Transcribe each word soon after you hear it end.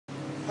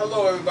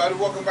Hello everybody,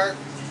 welcome back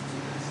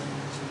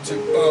to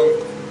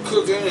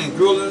cooking and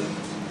grilling.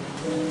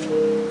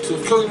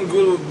 To cooking and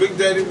grilling with Big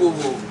Daddy Woo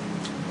Woo.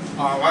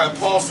 I had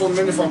paused for a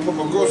minute if I put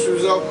my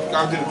groceries up.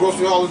 I did a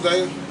grocery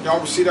holiday. Y'all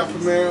will see that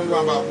premiering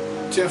around about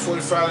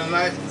 10:45 at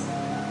night.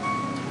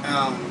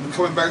 I'm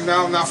coming back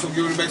now for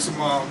getting to make some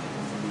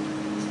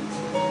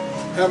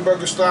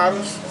hamburger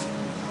sliders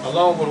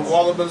along with a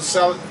watermelon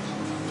salad,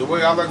 the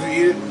way I like to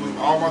eat it, with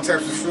all my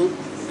types of fruit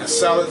and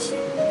salads,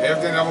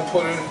 everything I'm gonna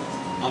put in it.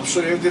 I'm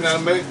sure everything that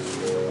I make,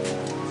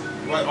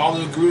 like all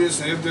the ingredients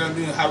and everything I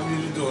need, how we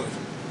need to do it.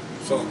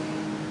 So,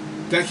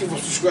 thank you for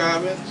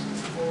subscribing.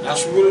 I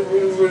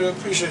really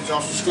appreciate y'all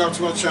subscribing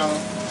to my channel.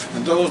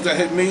 And those that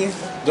hit me,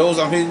 those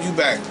I'm hitting you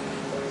back.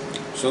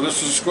 So let's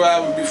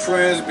subscribe and be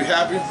friends, be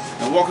happy,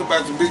 and welcome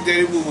back to Big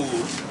Daddy Woo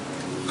Woo,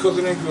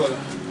 cooking and grilling.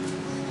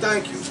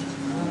 Thank you.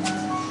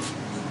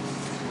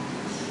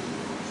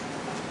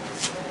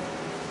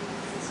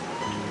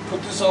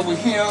 Put this over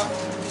here.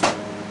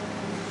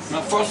 Now,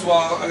 first of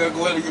all, I gotta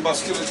go ahead and get my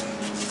skillet.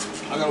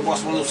 I gotta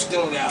wash my little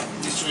skillet out.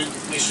 Make sure he right.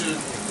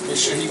 Make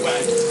sure he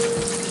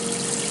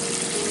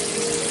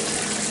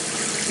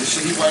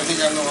right. He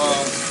got no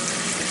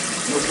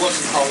what's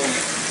it called in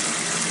it.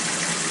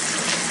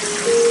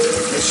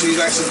 Make sure he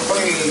likes it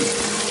clean.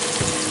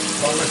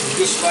 So I make a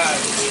good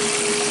slide.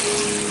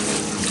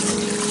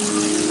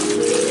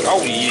 Oh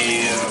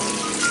yeah.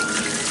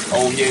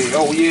 Oh yeah.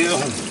 Oh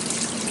yeah.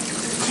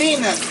 Clean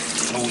that.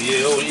 Oh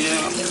yeah. Oh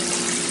yeah.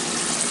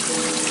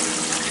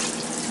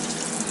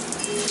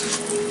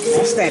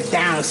 What's that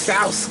down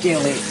south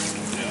skillet?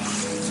 Yeah.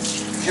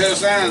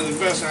 Cast iron is the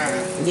best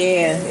iron.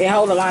 Yeah, it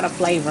holds a lot of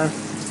flavor.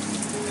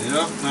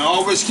 Yep. Now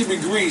always keep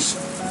it greased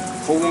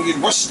for it won't get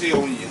rusty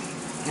on you.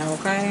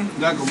 Okay.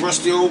 Like a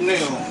rusty old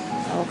nail.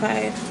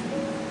 Okay.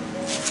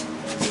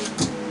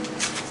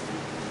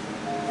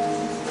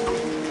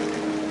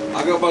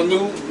 I got my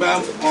new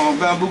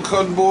bamboo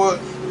cutting board.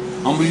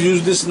 I'm gonna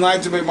use this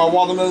knife to make my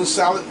watermelon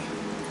salad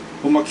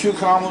with my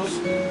cucumbers,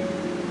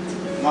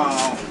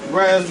 my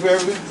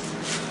raspberry,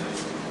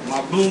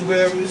 my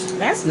blueberries.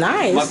 That's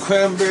nice. My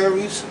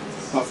cranberries,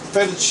 my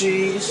feta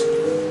cheese,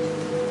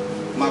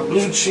 my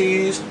blue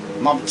cheese,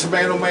 my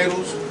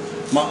tomatoes,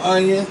 my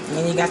onion.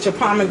 And you got your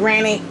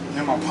pomegranate.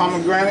 And my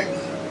pomegranate.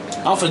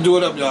 I'm finna do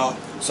it up, y'all.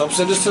 So I'm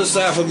setting this to the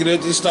side for get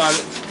everything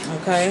started.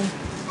 Okay.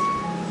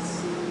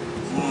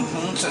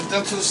 Set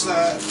that to the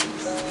side.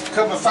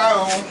 Cut my fire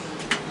on.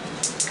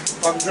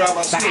 So I can dry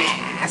my skillet.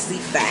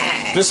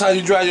 Fast. This is how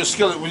you dry your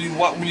skillet when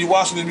you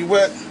wash it and be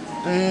wet.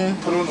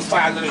 Put it on the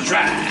fire, let it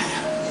dry.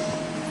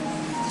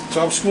 So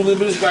I'm screwing a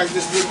little bit back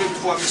this little bit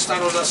before I get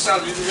started on that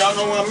salad. Y'all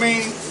know what I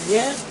mean?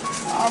 Yeah.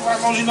 Alright,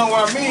 as long as you know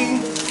what I mean,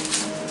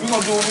 we're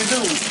gonna do what we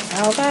do.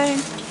 Okay.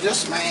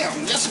 Yes, ma'am.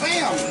 Yes,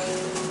 ma'am.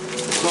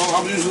 So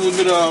I'm using a little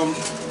bit of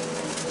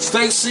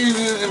steak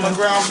seasoning in my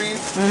ground beef.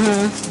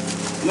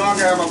 You know I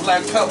gotta have my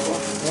black pepper.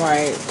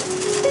 Right.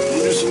 I'm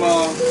do some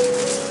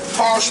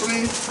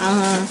parsley.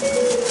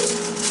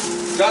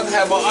 Got to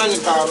have my onion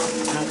powder.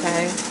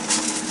 Okay.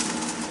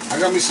 I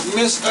got me some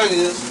minced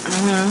onions.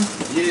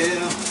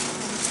 Yeah.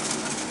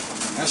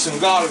 And some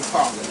garlic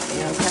powder.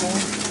 Okay.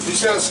 You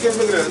see how it's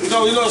skipping there? You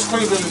know it's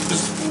clean because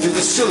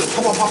it's chilling.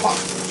 Pop.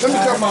 Let me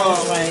cut my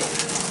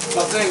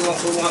thing off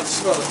so I want to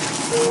smell it.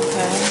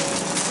 Okay.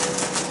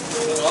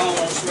 I don't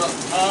want to smell it.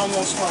 I don't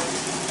want to smell it.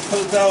 Put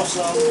it down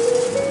some.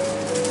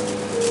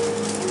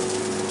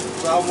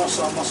 So I want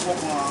some of my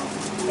smoke alarm.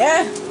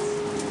 Yeah.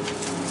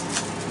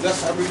 That's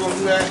how we gonna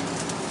do that.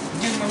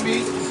 Get my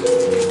meat.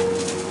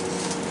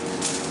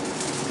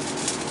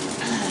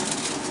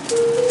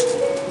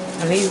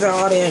 And these are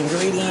all the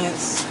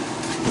ingredients.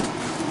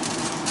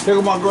 Look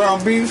at my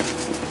ground beef.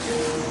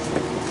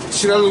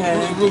 See that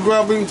little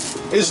ground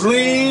beef? It's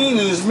lean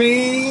and it's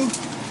mean.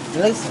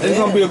 It's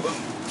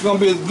gonna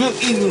be a good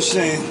eating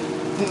machine.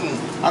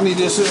 I need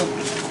this here.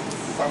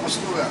 I'm gonna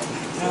screw out.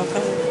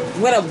 Okay.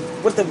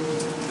 With the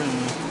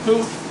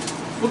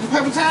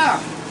paper towel.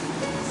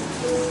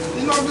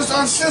 You know this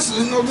uncensored.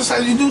 You know this how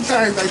you do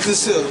things like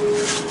this here.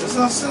 It's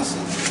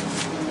uncensored.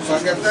 So I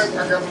got that.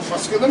 I got my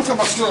skill. Let me cut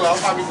my skill out.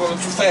 I'm probably going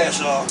too fast,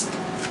 y'all.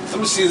 Let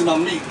me season my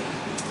meat.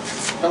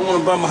 I don't want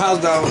to burn my house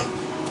down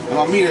and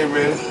my meat ain't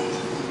ready.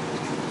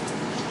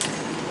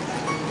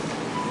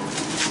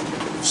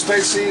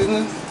 Steak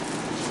seasoning.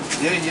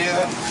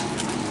 Yeah.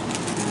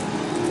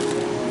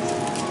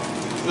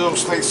 Little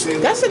steak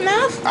seasoning. That's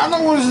enough. I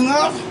know what is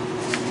enough.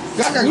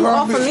 You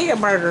offer me a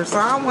burger, so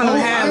I want to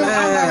have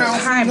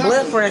high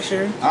blood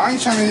pressure. I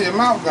ain't trying to hit your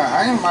mouth down.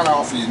 I ain't about to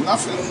offer you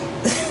nothing.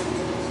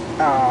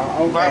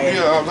 Oh, okay.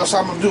 That's how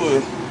I'm gonna do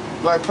it.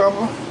 Black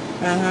pepper.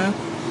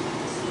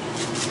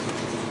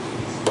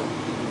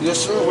 Yes,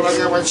 sir. What I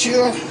got right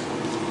here,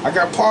 I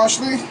got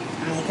parsley.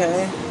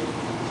 Okay.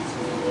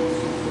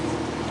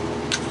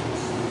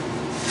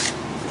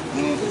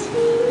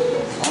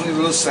 I need a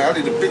little side. I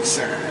need a big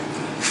side.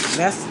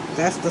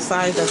 That's the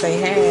size that they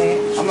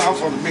had. I'm not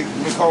for the big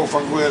hole if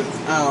I go ahead.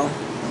 Oh.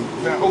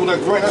 Oh, that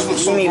green. That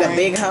looks so green. You need a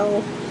big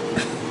hole?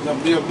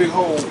 That'll be a big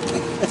hole.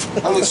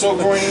 That looks so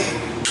green.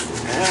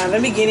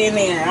 Let me get in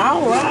there.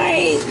 All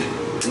right.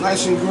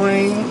 Nice and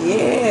green.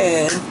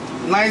 Yeah.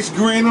 Nice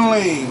green and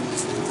lean.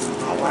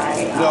 All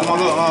right. Got my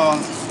little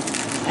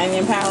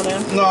onion powder.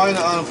 No, ain't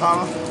no onion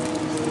powder.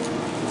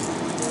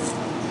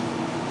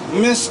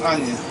 Minced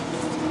onion.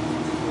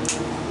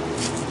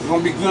 It's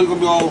gonna be good.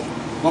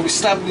 Gonna be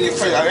slapping in your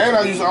face. I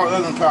gotta use all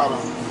onion powder.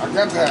 I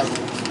got to have it.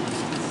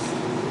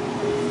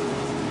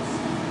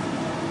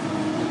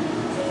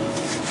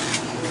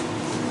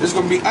 It's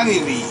gonna be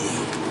oniony.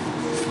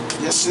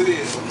 Yes, it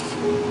is.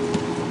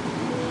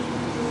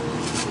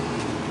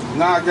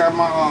 Now I got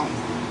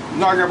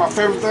my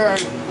favorite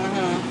thing.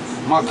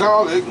 My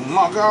garlic.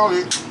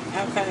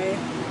 Okay.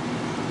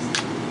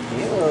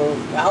 Ew.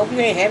 I hope you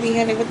ain't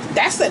heavy-handed with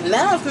that's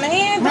enough,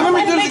 man. Man, Don't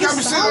let me make it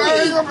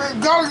salty.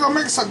 garlic gonna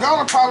make it salty.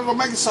 Garlic powder gonna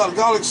make it salty.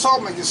 Garlic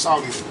salt make it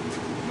salty.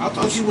 I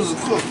thought you was a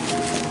cook.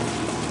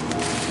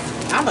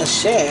 I'm a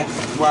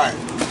chef. Right.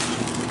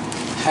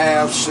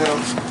 Half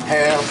chef,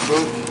 half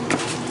cook.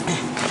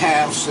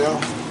 Half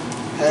chef,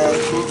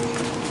 half cook.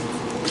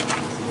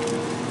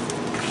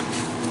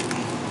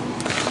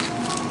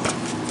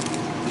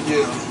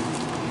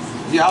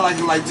 Yeah, I like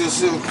it like this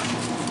here.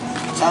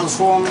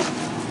 Transforming.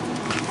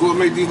 Go and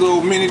make these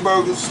little mini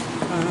burgers.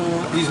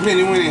 These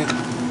mini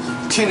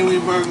teeny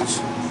burgers.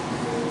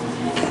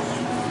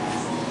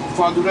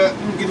 Before I do that,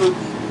 let me get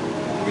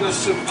a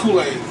sip of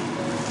Kool-Aid.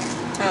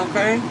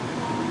 Okay.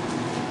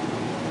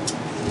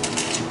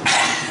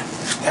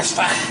 That's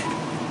fine.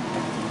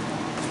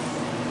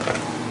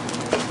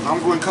 I'm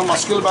going to cut my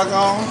skillet back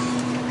on.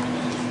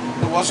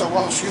 Wash my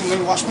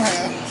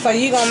hands. So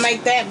you gonna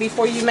make that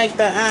before you make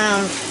the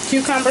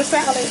cucumber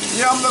salad?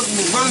 Yeah, I'm looking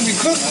for burgers be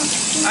cooking.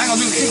 I ain't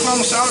gonna do the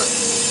cucumber salad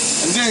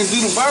and then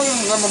do the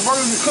burgers. Let my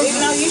burgers be cooking. You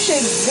know, you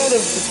should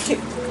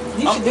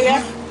do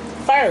that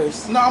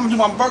first. No, I'm gonna do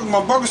my burger.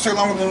 My burgers take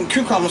longer than the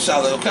cucumber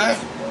salad. Okay.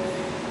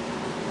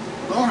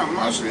 Lord have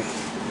mercy.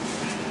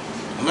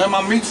 Let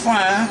my meat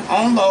fry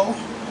on low.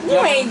 You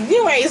ain't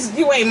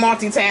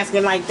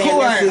multitasking like that.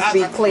 Let's just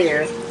be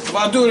clear. If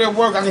I do it at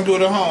work, I can do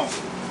it at home.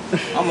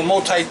 I'm a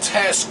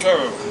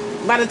multitasker.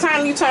 By the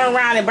time you turn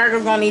around, the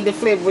burger's gonna need to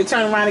flip. We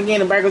turn around again,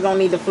 the burger's gonna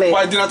need to flip.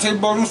 Why did I take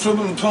burgers, flip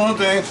them, put on the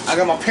thing? I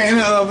got my pan in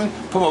the oven,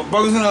 put my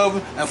burgers in the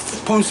oven, and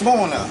put some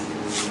more in there.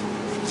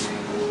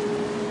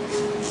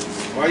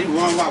 Why you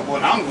worrying about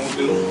what I'm gonna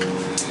do?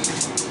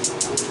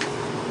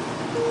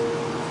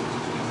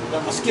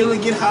 Let my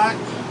skillet get hot.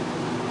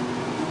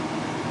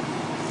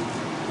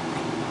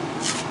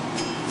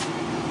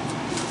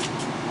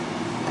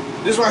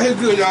 This right here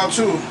good, y'all,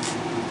 too.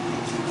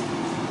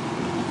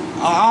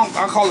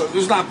 I call it,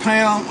 it's not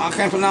Pam, I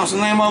can't pronounce the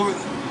name of it,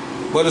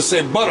 but it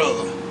say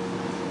butter.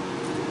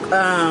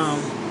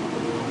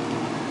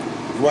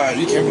 Right,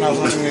 you can't pronounce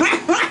the name.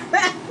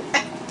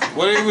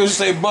 Whatever it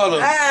say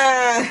butter.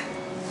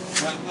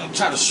 I'm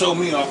trying to show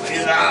me off.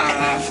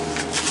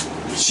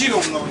 She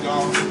don't know,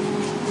 y'all.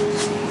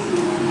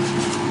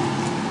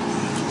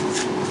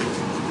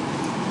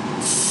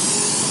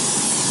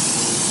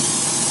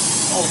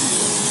 Oh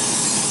yeah.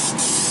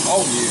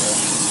 Oh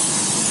yeah.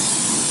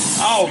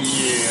 Oh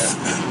yeah.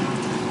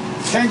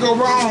 Can't go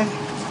wrong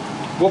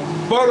with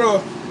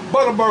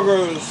butter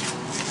burgers.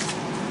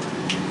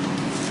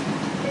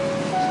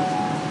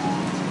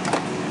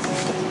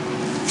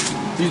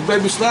 These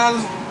baby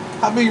sliders.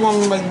 How big you want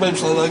me to make baby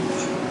sliders?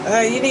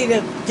 Like? You need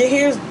to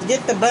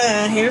get the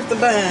bun. Here's the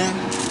bun.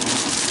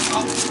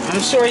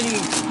 I'm sure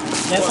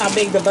that's how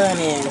big the bun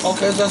is.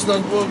 Okay, so that's what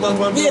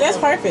yeah, that's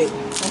perfect.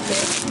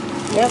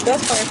 Okay. Yep,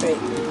 that's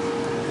perfect.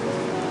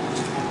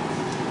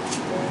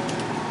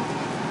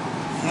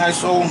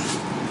 Nice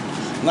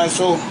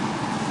old.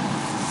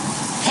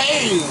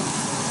 Hey!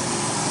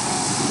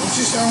 Don't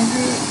she sound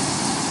good?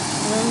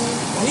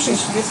 You can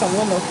get some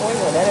lemon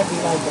foil. That'd be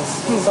like this.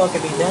 So it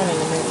could be done in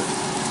a minute.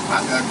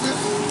 I got this.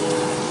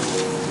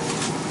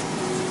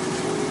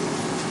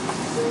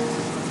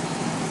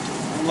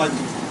 I like the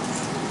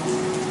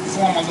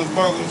form of the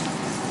burgers.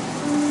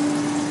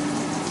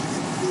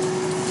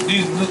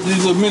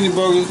 These little mini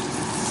burgers.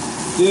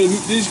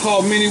 These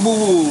called mini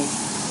woo-woos.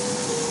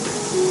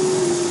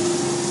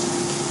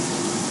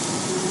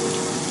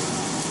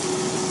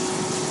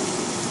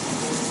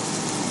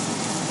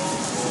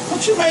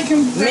 What you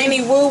making?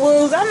 Mini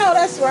woo-woos. I know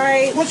that's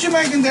right. What you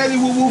making, Daddy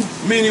woo-woo?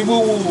 Mini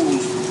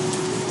woo-woos.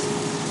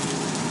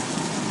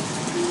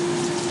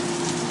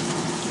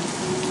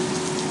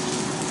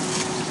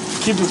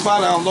 Keep your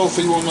fire down low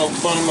so you won't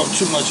burn them up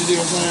too much. You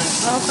know what I'm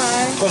saying?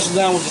 Okay. Press it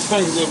down with your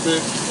fingers a little bit.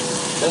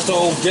 That's the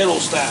old ghetto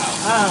style.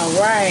 Oh,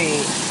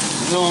 right.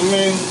 You know what I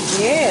mean?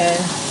 Yeah.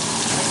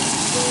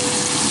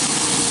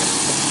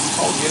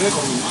 Oh, yeah, they're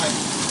going to be nice.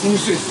 Let me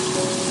see.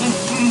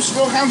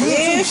 Still kind of good.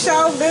 Yeah,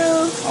 sure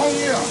do. Oh,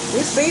 yeah.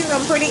 We seasoned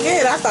them pretty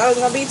good. I thought it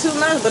was going to be too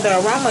much, but the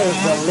aroma is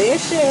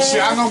delicious. See,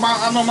 I know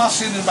my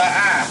seasoning by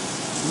eye.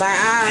 By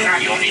eye? Yeah,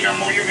 you don't need no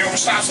more. You don't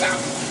stop.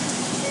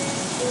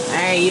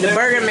 Hey, you the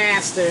burger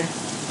master.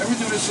 Let me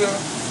do this,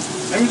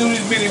 let me do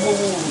these mini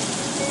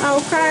woo-woos.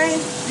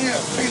 Okay. Yeah,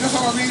 hey, that's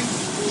all I need.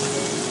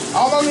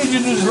 All I need you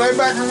to do is lay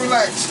back and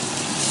relax.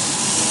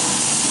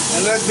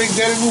 and let Big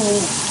Daddy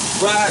Woo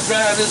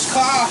drive this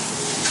car.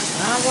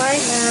 All right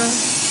now.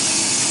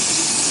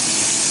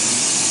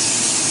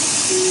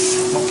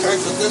 Okay,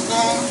 put this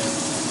down.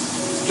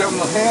 Get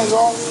my hands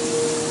off.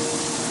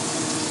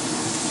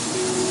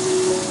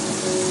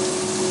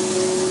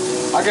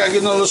 I gotta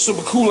get another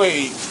super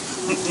Kool-Aid.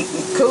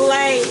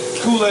 Kool-Aid?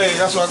 Kool-Aid,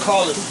 that's what I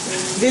call it.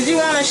 Did you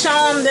want to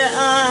show them the,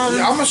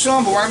 Yeah, I'm gonna show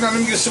them, but right now let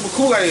me get super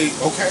Kool-Aid,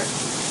 okay?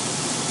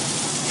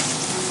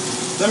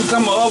 Let me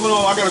cut my oven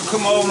on. I gotta cut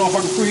my oven on if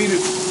I can preheat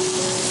it.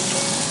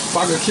 If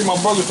I can keep my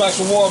burgers back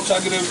some warm, try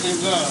to get everything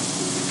done.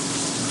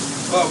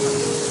 Oven.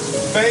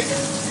 Bake.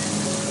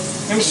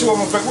 Let me see what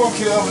I'm gonna bake. What I'm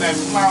gonna keep the oven at?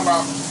 Mine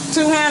about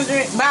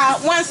 200, about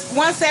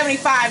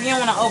 175. You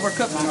don't want to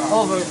overcook them.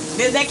 No.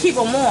 They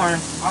keep them warm.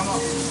 I know.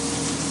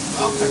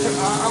 Okay,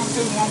 I'm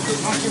keeping warm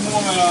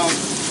at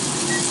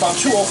about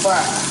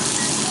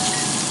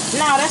 205.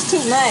 No, that's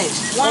too much.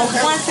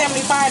 Okay.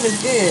 175 is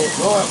good.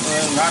 Lord,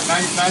 man,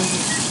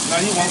 now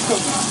you want to cook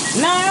now?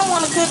 No, I don't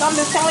want to cook. I'm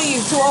just telling you,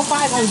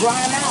 205 gonna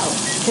dry them out.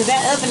 Cause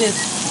that oven is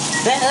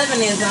a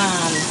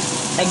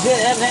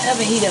good oven. That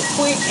oven heat up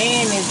quick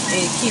and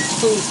it keeps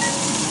food.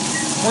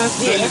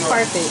 Yeah, that's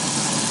perfect.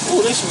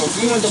 Ooh, they smell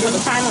good. You want to put the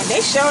timer?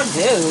 They sure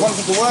do. Want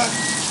to put the what?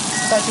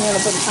 Thought you want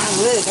to put the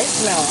timer. Look, they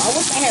smell. I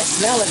wish they had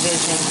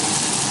smell-o-vision.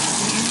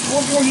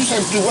 What you say?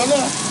 Do what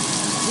now?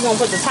 You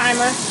gonna put the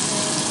timer?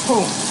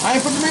 Who? I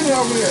ain't put the menu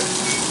over there.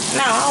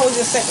 No, I always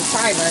just set the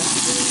timer.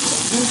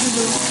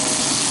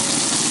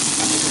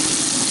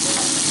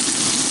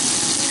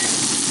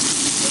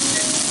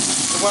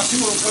 Well,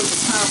 she won't put the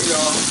timer,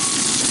 y'all.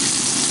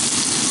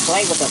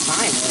 Play with the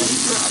timer.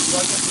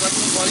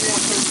 Why you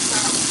want to put the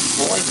timer?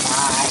 Boy,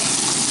 bye.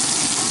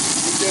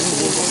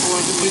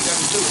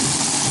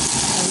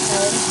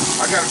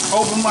 I gotta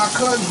open my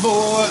cutting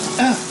board.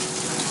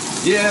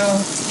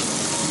 Yeah.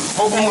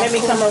 Okay, let me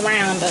come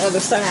around the other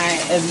side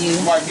of you.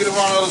 Right, get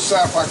around the other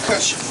side if I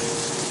cut you.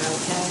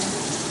 Okay.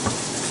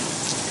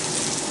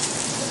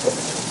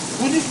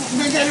 When you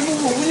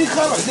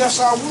cut her? Yes,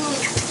 I would.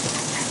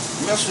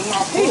 Mess with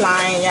my foot. He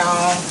lying,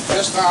 y'all.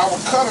 Yes, I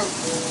would cut her.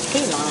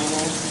 He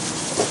lying.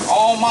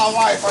 All my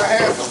life I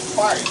had to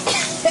fight.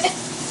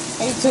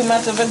 He's too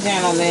much of a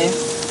gentleman.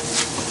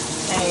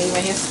 Ain't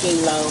even his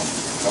kilo.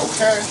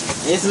 Okay.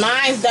 It's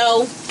mine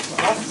though.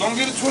 Don't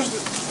get it twisted.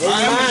 It's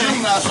I am a mine.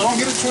 Jew now, so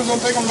don't get it twisted. Don't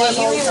think I'm nice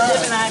all the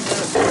time.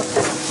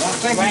 Don't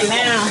think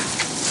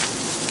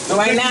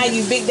Right now,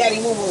 you Big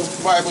Daddy Woo Woo.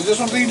 Right, but just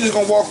don't think you just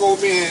gonna walk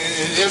over me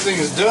and everything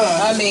is done.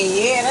 I mean,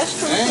 yeah, that's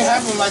true. It ain't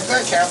happening like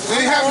that, Captain.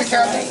 It ain't happening,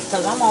 Captain.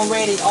 Because I'm on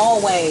ready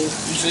always.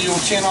 You say you on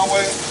 10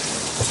 always?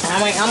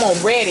 I'm on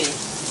ready.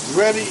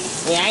 Ready?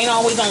 Yeah, I ain't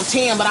always on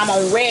 10, but I'm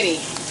on ready.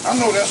 I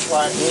know that's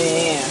right.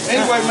 Yeah.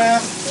 Anyway, man.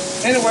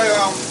 Anyway,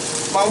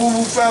 my Woo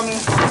Woo family,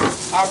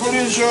 I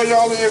really enjoy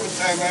y'all and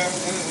everything, man.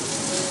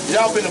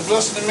 Y'all been a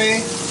blessing to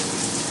me.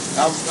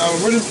 I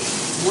really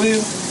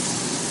believe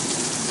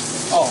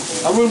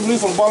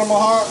from the bottom of my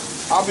heart,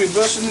 I'll be a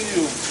blessing to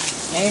you.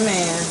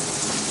 Amen.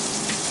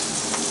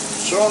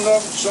 Showing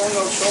up.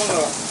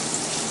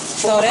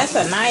 So that's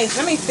a nice,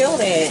 let me feel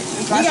that.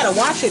 You gotta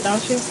watch it,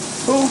 don't you?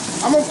 Who?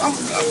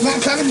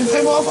 Man, can I get the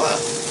paper off of?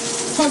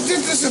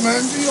 This is,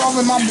 man. All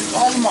in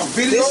my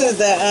video.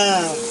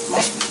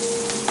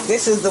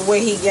 This is the way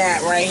he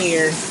got right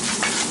here.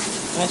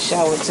 Let's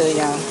show it to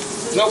y'all.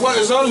 Now, what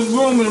is only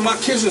room in my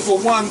kitchen for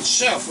one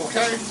chef,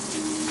 okay?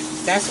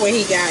 That's what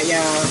he got,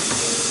 y'all.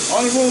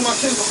 Only room in my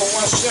kitchen for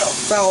one chef.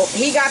 So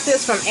he got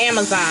this from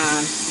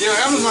Amazon.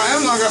 Yeah,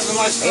 Amazon got some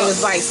nice stuff. It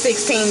was like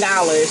 $16.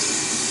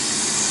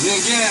 Then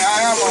again,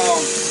 I am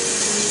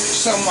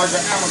something like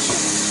an amateur,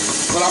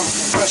 but I'm a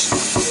professional.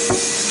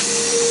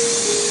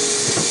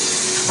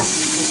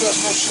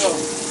 Professional chef.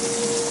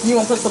 You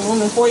want to put some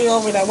aluminum foil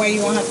over that way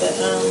you won't have to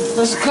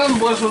This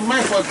cutting board was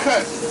made for a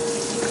cut.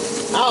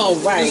 Oh,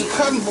 right. This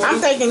cutting board. I'm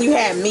thinking you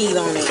had meat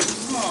on it.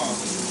 No.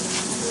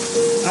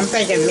 I'm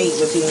thinking meat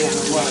with you now.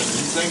 What?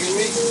 You thinking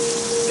meat?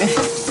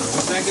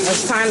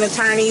 It's time to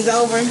turn these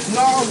over.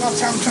 No, it's not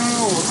time to turn it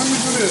over. Let me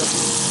do this.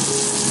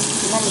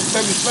 I'm gonna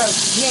baby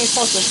fast. You ain't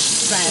supposed to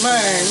smash. Man,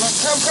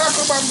 can I talk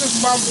about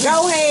this?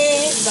 Go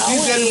ahead.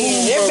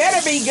 It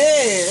better be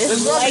good.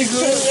 It's gonna be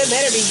good. It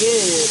better be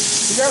good.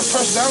 You gotta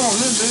press down on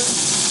this bit.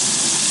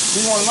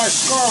 You want a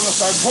nice scar on the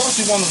side.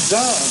 Plus, you want them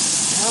done.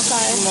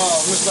 Okay. Come on,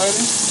 Miss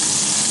Lady.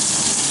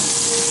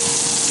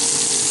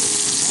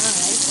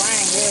 They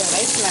frying good.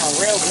 They smell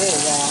real good,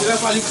 y'all. See, that's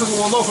why you cook it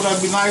one loaf, for that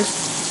to be nice,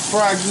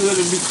 fry good,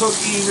 and be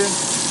cooked even,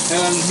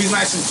 and be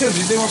nice and tender.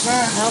 You think what I'm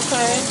saying?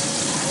 Okay.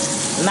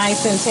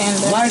 Nice and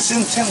tender. Nice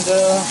and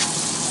tender.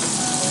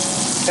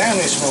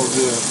 Damn, they smell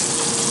good.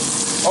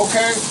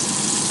 Okay.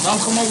 Now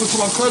I'm coming over to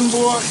my cutting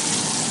board.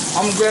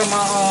 I'm gonna grab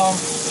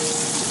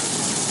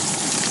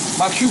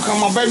my cucumber,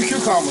 my baby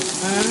cucumbers.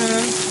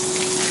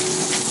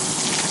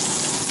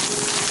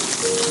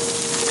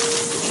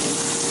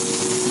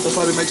 That's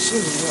how they make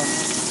scissors, yeah.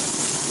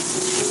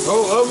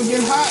 Oh, oven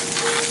getting hot.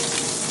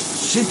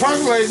 She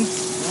percolating.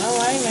 All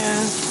right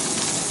now.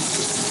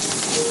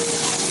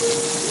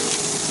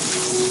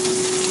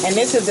 And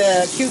this is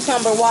the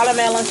cucumber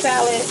watermelon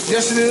salad.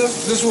 Yes, it is.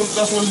 That's what it's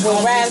With going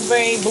to be.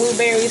 raspberry,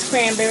 blueberries,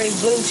 cranberries,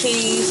 blue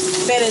cheese,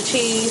 feta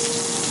cheese,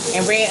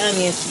 and red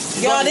onions.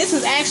 Y'all, this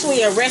is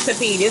actually a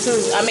recipe. This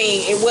is, I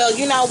mean, well,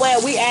 you know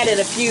what? We added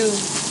a few.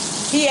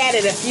 He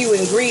added a few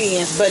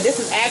ingredients, but this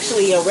is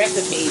actually a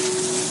recipe.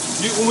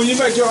 When you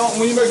make your own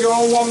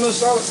watermelon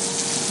salad,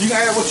 you can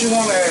add what you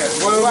want to add.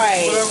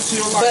 Whatever to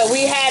your life. But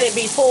we had it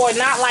before,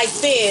 not like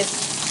this,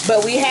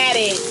 but we had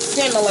it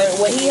similar.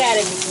 Well, he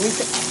had it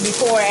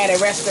before at a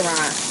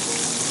restaurant,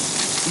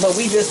 but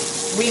we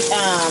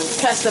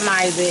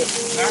customized it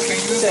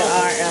to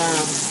our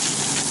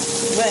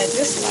but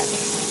just like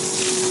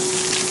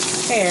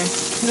here.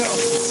 No.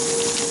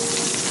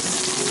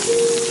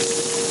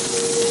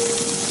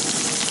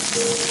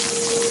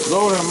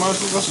 Lord have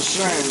mercy, that's a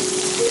shame.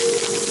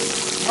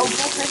 Oh,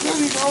 okay, there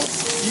you go.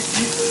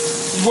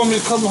 You want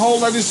me to cut them whole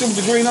like this with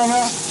the green on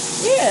now?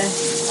 Yeah.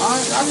 I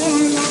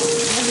don't know. You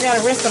just gotta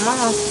rinse them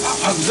off.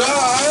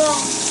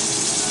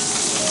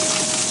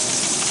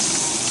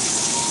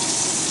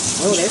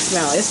 Oh, it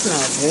smells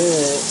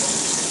good.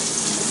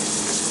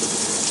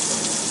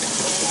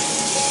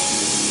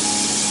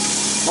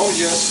 Oh,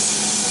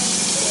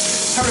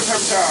 yes. Pepper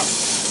time.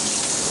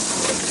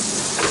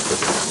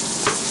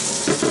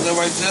 That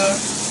right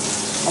there.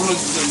 I'm going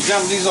to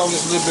jump these over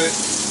just a little bit.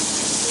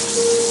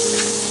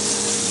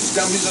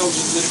 Jump these over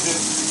just a little bit.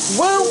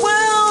 Woo,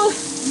 woo.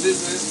 A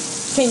little bit.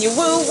 Can you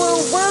woo,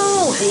 woo,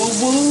 woo? Woo,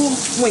 woo.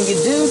 When you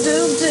do.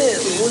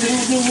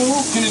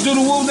 Can you do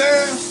the woo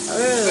there?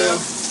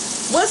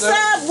 What's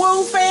up,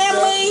 Woo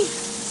family?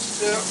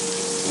 Yeah.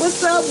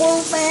 What's up, Woo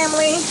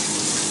family?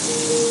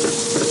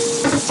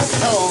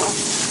 Oh,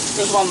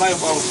 this one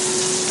knife over.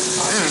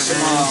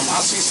 I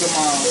see some.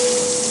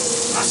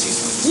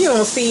 You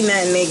don't see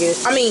nothing, nigga.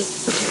 I mean,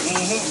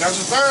 that's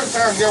the third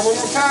time. Yeah, one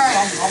more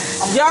time.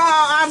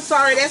 y'all, I'm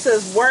sorry. That's a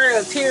word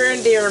of tear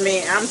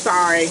endearment. I'm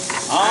sorry.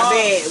 I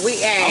bet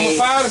we asked. I'm gonna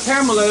fire the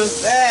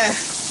cameras.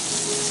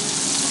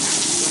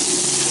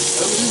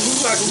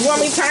 You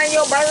want me to turn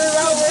your burgers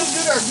over?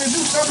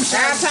 Do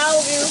something. I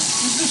told you.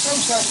 You do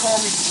something.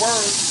 Call me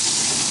word.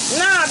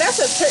 No,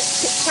 that's a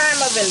time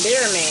of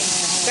endearment.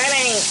 That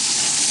ain't.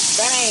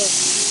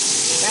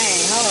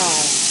 Dang, hold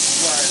on.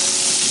 Right.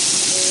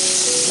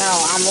 No,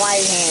 I'm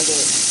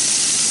right-handed.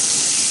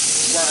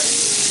 Right.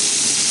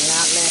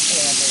 Not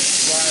left-handed.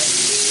 Right.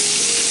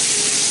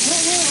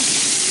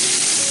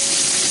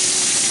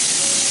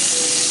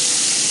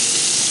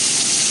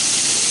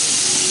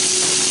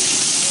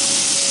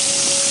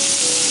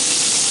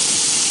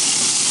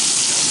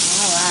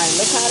 Alright,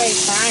 look how they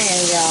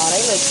frying, y'all.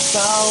 They look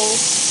so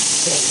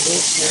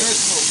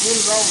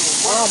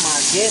delicious. Oh my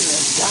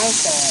goodness, don't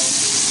say.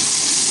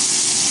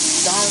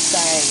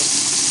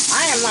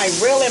 I am like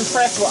real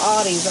impressed with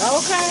all these.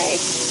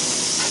 Okay.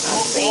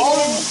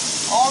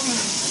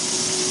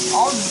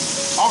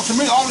 To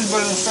me, all these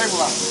better than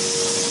stabilizer.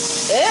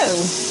 Ew.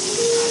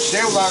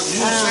 Stabilizer,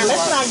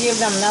 let's not give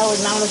them no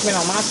acknowledgement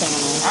on my channel.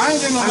 I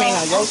ain't getting no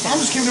I'm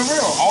just keeping it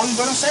real. All these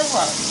better than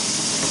stabilizer.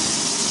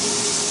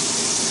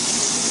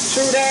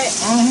 True that?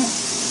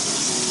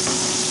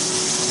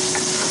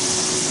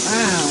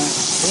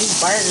 These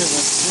burgers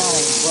are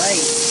smelling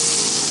great.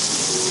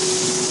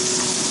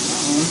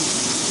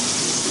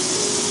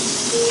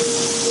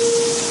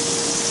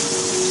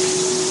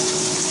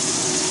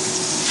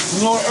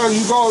 You know, as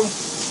you go,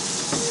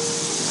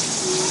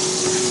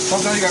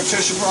 sometimes you gotta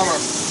test your product.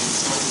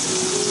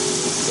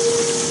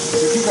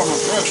 If you coming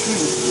fresh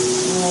too.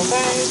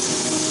 Okay.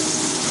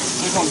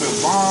 It's gonna be a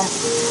bomb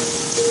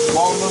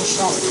watermelon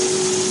salad.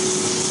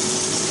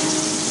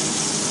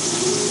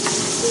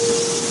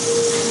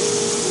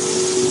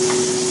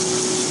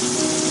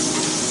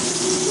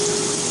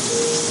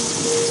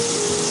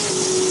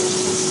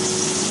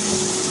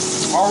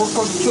 Always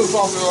cut the chips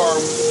off the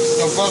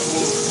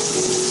vegetables.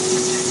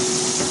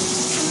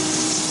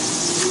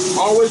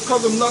 Always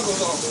cut them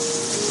knuckles off.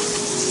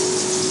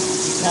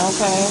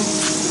 Okay.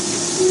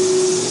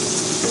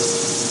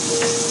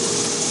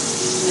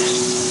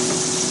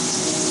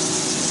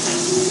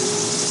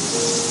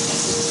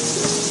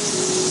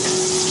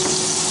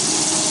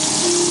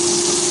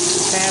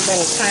 I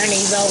better turn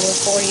these over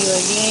for you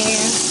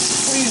again.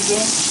 Please do.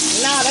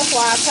 No, that's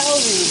why I told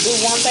you, do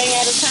one thing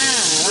at a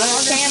time. I'm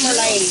a camera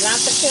lady,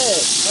 not the cook.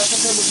 That's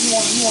okay, but you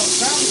want a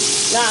salad?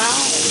 No,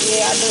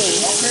 yeah, I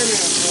do. Okay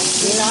then, bro.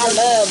 You know, I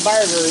love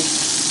burgers.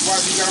 Why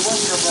you gotta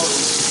work your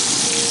burgers?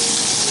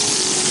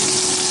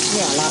 You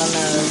got a lot of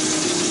nerve.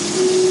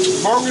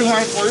 Burgers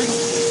ain't free.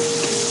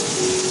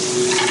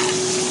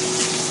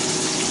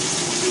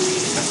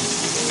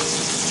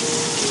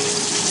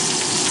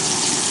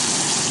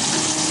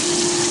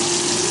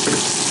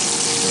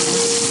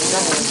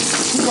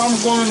 I'm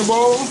going in the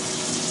bowl.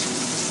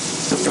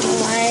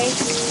 Alright.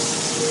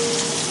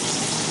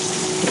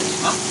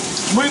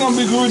 We gonna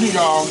be greedy,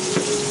 y'all.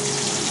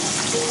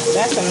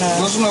 That's enough.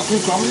 That's enough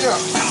cucumber, yeah.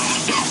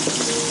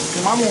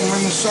 I won't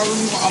make the salad.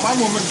 I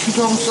won't make the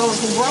cucumber salad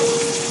for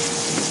breakfast.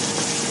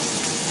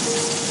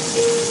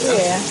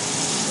 Yeah.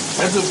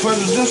 That's the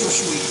presidential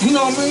sweet. You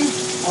know what I mean?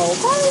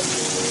 Okay.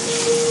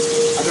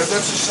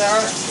 That's a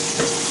salad.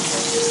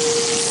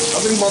 I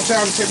think it's about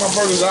time to take my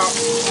burgers out.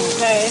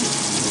 Okay.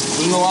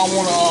 You know, I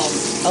want to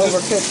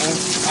overcook them.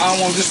 I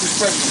don't want to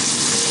disrespect them.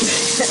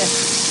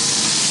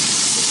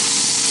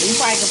 You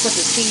probably can put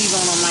the cheese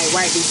on them like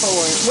right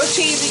before. What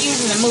cheese are you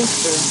using? The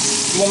Mooster.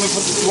 You want me to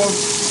put the?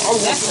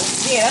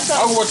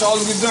 I would watch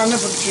all of it done there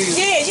for the cheese.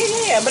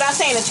 Yeah. But I'm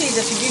saying the cheese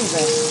that you're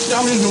using.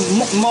 Yeah, I'm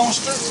using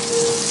Monster.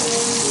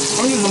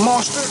 I'm using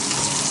Monster.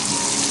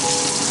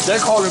 They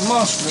call it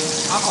Monster.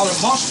 I call it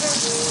Monster.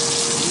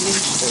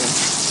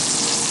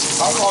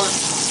 I call it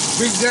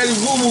Big Daddy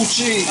Woo Woo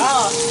cheese.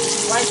 Oh,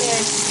 right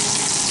there.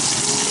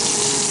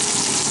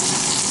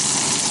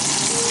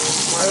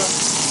 Well,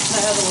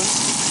 the other one.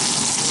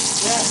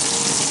 Yeah.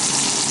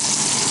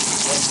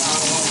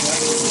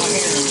 My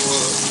hand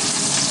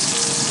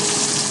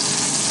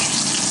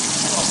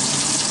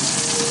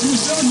You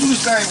still do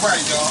this thing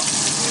right, y'all.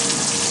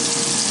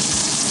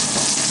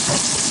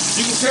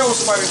 You can tell when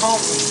somebody's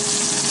hungry.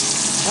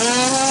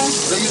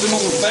 They used to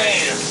move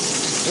fast.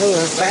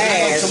 Moving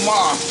fast.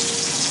 Tomorrow.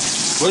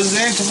 What is the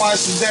name?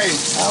 Tomorrow's today.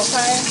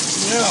 Okay.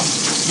 Yeah.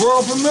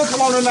 World premiere,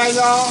 come on tonight,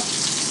 y'all.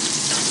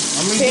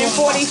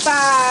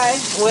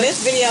 10:45. Well,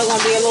 this video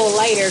gonna be a little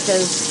later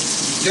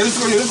because this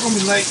gonna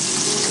be late.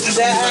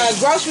 The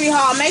grocery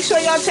haul. Make sure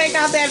y'all check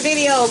out that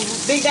video.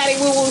 Big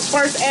Daddy Woo Woo's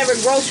first ever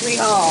grocery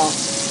haul.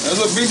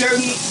 Look, Big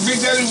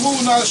Daddy Woo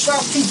not a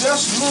shop too,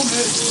 just a little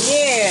bit.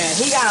 Yeah,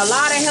 he got a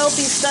lot of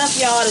healthy stuff,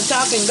 y'all, that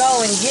y'all can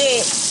go and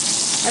get.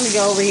 Let me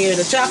go over here.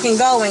 That y'all can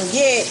go and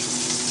get.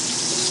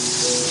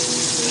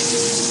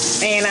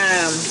 And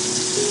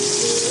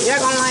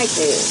y'all gonna like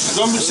this.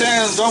 Don't be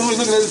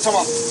looking at it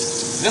talking about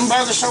them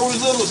burgers so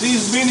little.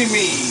 These mini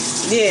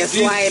me's. Yeah,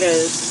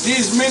 sliders.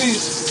 These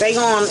minis. They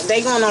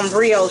going on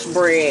brioche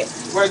bread.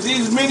 Right,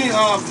 these mini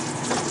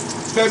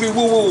baby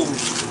woo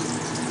woos.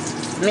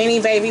 Mini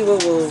baby woo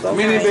woos. Okay.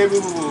 Mini baby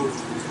woo woos.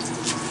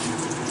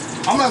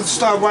 I'm gonna have to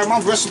start writing my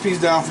recipes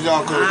down for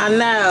y'all. I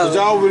know. Cause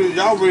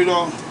y'all really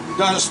don't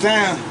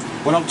understand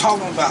what I'm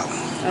talking about.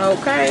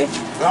 Okay.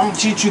 But I'm gonna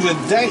teach you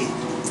today.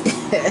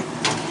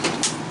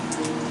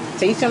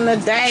 Teach them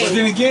today. But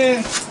then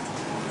again,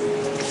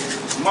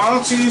 my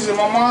aunties and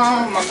my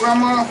mom, my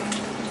grandma,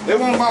 they're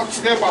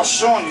about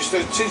showing you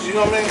instead of teaching. You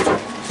know what I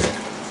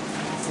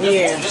mean?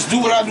 Yeah. Just do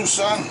what I do,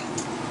 son.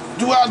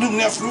 Do what I do,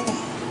 nephew.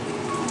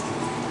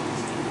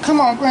 Come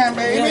on,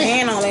 grandbaby. Your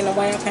hand on in the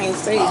way I can't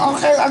see.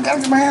 Okay, I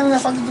gotta get my hand in there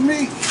if I get the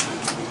meat.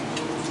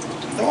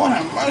 Lord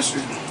have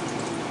mercy.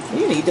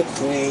 You need to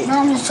quit. No,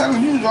 I'm just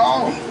telling you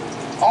all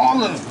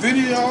in the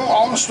video,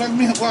 all instructing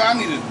me what I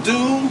need to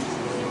do.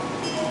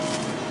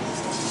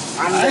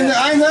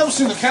 I ain't never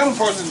seen a camera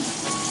person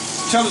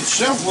tell the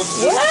chef what to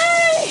do.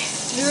 What?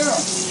 Yeah.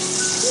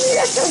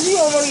 That's because you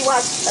don't really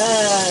watch.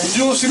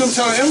 You don't see them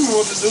telling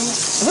Emerald what to do.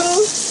 Who?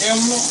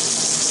 Emerald.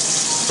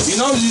 You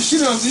know, you see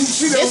them.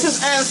 This is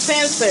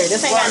uncensored.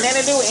 This ain't got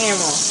nothing to do with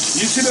Emerald.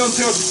 You see them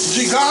tell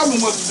G.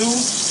 Godwin what to do.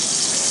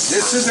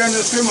 They sit down in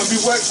the film and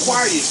be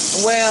quiet.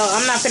 Well,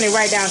 I'm not finna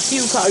write down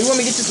cue cards. You want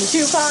me to get you some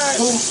cue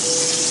cards? Who?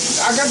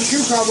 I got the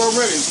cue cards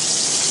already.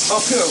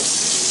 Up here.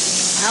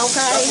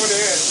 Okay. That's where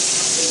they at.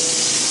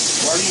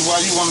 Why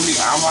you want to be?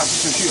 I'm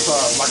watching some cue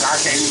cards like I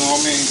can't, you know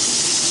what I mean?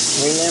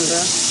 Remember?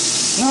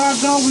 No, I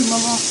don't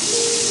remember.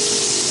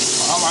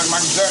 I'm like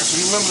Michael Jackson.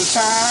 You remember the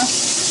time?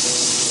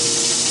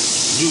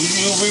 Do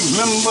you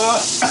remember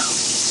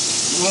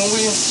when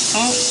we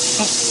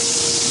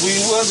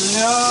was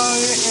young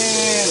and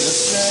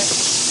innocent?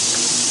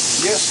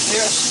 Yes.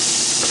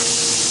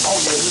 Oh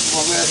yeah, this is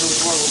my last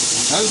burger.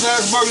 Now this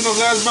last burger, you know,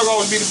 last burger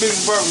always be the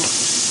biggest burger.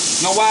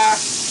 You know why?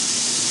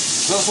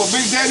 Because for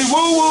Big Daddy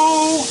Woo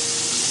Woo,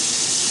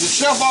 the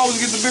chef always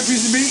get the big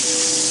piece of meat.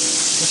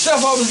 The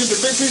chef always get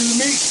the big piece of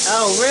meat.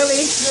 Oh,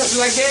 really? Yeah,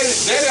 so like Daddy.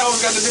 Daddy always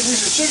got the big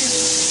piece of chicken.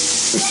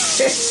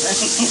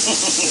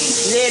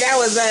 Yeah, that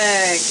was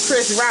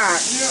Chris Rock.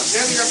 Yeah,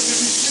 Daddy got the big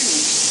piece of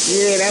chicken.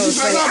 Yeah, that was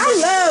funny. I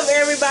love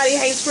Everybody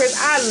Hates Chris.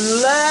 I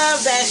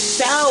love that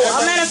show.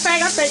 As a matter of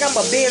fact, I think I'm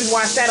going to binge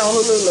watch that on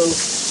Hulu.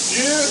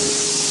 Yeah?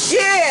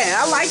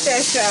 Yeah, I like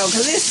that show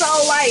because it's so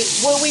like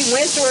what we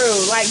went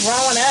through, like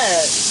growing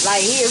up.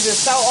 Like he is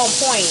just so on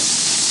point.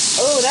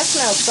 Oh, that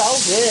smells so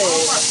good.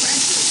 Oh,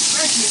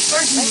 thank you.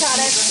 Look how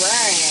that's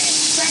fried.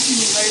 Thank you,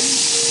 lady.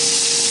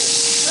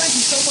 Thank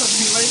you so much,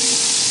 me lady.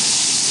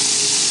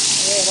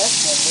 Yeah, that's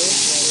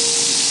delicious.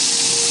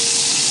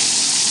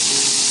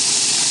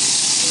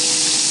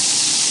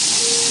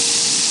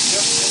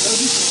 Yep, that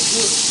does feel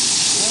good.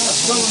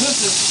 That's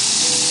delicious.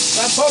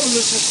 That bubble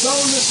is so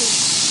delicious.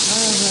 Give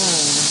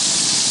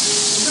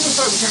me a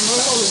second, can I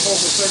hold it for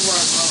a second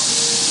right now?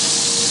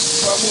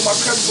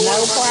 No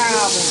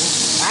problem.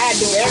 I had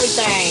to do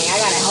everything. I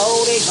gotta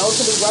hold it, go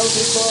to the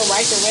grocery store,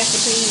 write the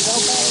recipes,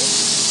 okay?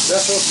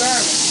 That's your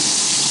assignment.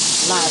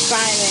 My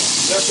assignment.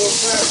 That's your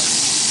assignment.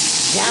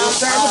 Your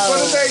assignment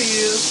for the day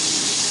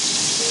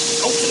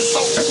is go to the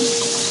store.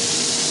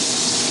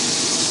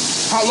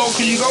 How low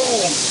can you go?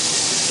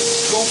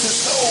 Go to the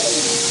store.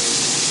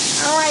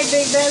 All right,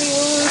 Big Daddy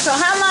Woo. So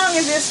how long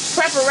is this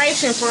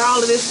preparation for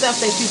all of this stuff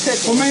that you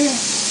cooking? For me,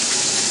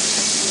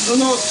 You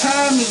know,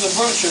 time is a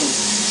virtue.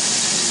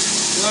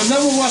 You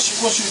know, never rush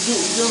what you do.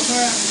 You know what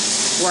I'm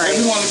saying? Right. If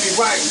you want to be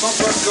right, don't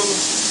rush.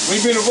 When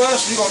you be in a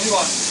rush, you gonna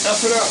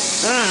F it up.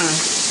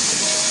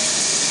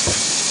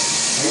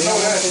 You know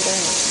that.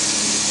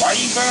 Why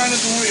you burning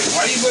this rib?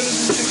 Why you burning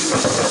this chicken?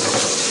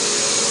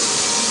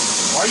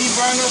 Why you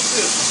burning up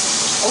this?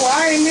 Oh,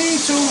 I ain't mean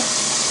to.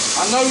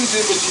 I know you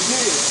did, but you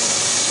did.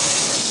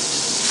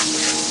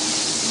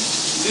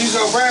 These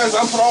are raspberries.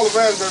 I put all the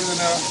raspberries in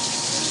there.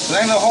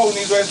 There ain't no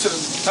holding these right to the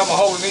time of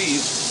holding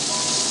these.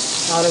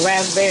 Oh, the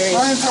raspberries.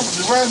 I ain't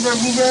talking the raspberry,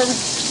 blueberry.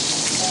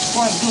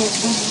 Come on, do it.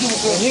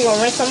 You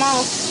gonna rinse them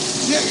off?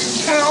 Yeah,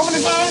 can I open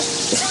it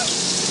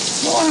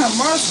first? Lord have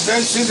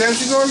mercy. There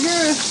she go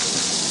again.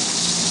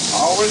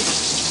 Always,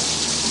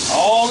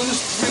 all in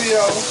this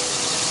video.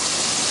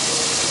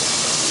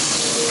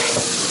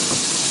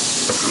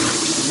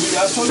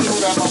 I told you who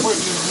got my work.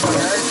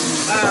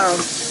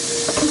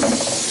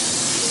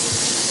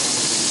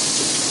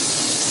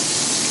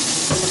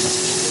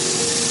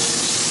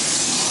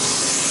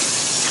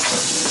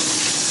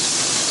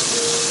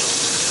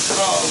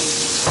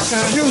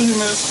 Excuse me,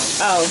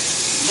 miss. Oh.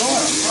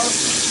 Lord,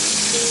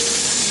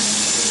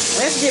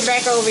 let's get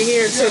back over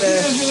here to the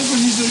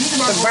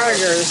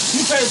burgers.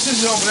 You pay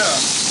attention over there.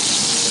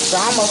 So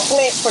I'm gonna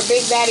flip for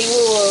Big Daddy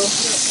Wool.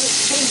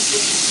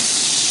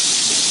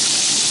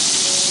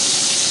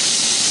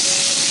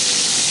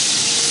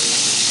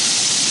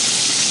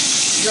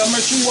 You gotta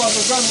make sure you wash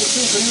the vegetables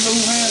too, so you know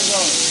whose hands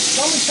on it.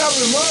 Don't be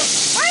chopping them up. I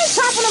ain't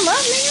chopping them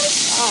up, nigga.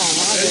 Oh,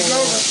 my there you go,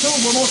 that's two,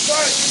 one more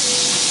strike. 5.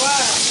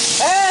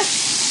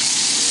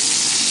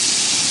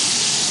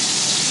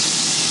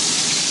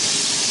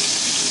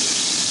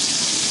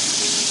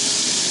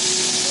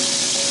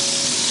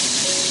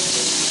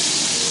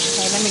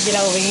 Okay, let me get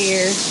over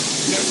here.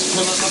 Yeah,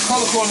 the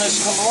color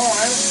coordination come along,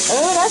 ain't it?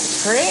 Oh,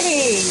 that's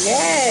pretty.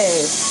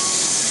 Yes.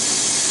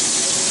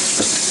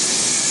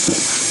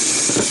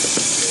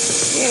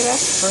 Yeah,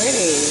 that's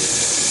pretty.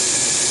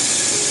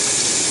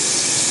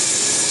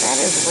 That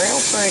is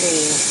real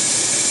pretty.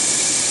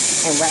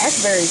 And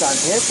raspberries are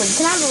good for you.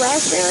 Can I have the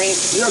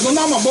raspberries? Yeah, go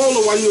knock my bowl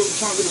while you're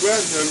trying to get the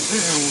raspberries.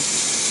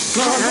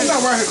 No, I'm not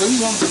right here because you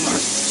want to do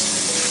that.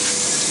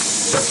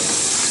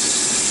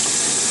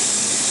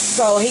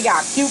 So he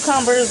got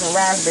cucumbers and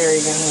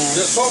raspberries in here.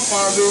 That's so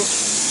far, dude.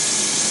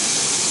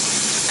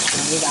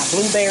 And we got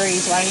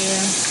blueberries right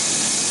here.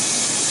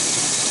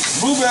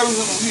 Blueberries,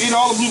 you eat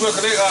all the blueberries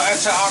because they are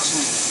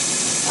antioxidant.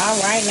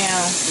 All right now.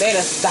 They're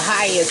the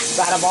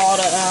highest out of all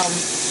the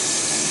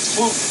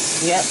fruit.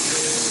 Yep.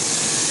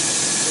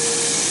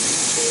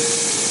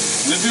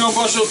 And if you don't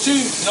brush your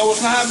teeth, you know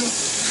what's gonna happen?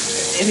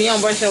 If you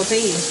don't brush your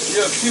teeth.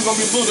 Yeah, teeth gonna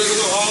be blue. They're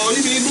gonna go, oh,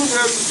 you can eat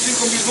blueberries, teeth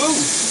gonna be blue.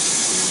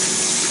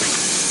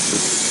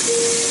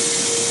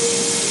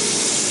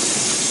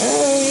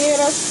 Oh yeah,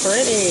 that's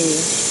pretty.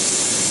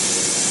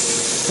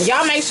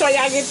 Y'all make sure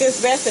y'all get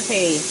this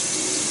recipe.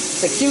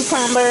 It's a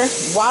cucumber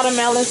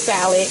watermelon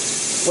salad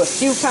with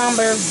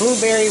cucumber,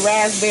 blueberry,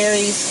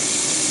 raspberries,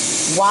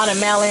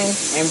 watermelon,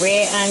 and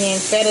red onion,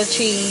 feta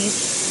cheese,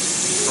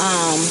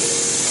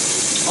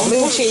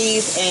 blue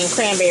cheese, and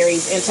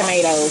cranberries and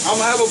tomatoes. I'm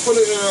gonna have her put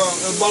it in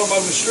the bottom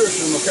of the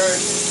description, okay?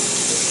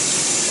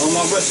 On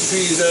my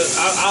recipes that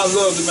I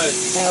love to make.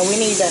 We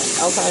need that.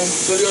 Okay.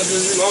 So I don't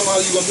know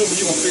how you gonna do it, but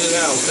you gonna figure it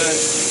out, okay?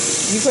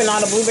 You putting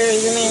all the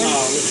blueberries in there? No,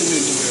 what you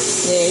need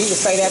blueberries? Yeah, you can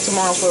say that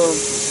tomorrow for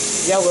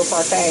yogurt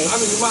parfait. I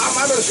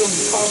might have some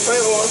parfait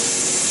or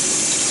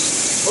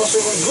some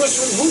grits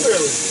with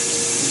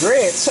blueberries.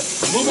 Grits.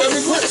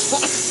 Blueberry grits.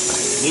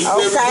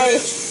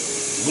 Okay.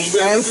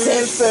 Blueberry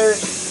Uncensored.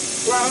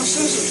 Right,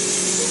 uncensored.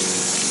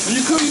 When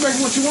you cook, you make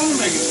it what you want to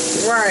make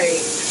it.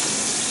 Right.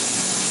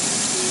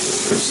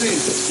 Let's see.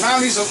 Now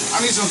I need some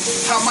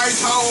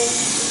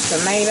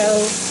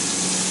tomatoes.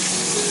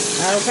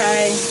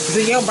 Okay. Do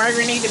your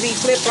burger need to be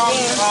flipped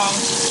again?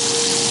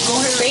 Go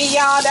ahead. See,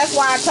 y'all, that's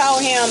why I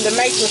told him to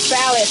make the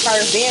salad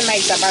first, then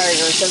make the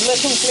burger. Because look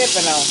who's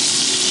flipping them.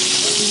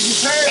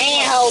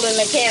 And holding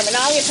the camera.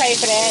 No, I get paid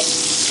for that.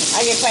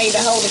 I get paid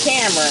to hold the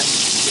camera.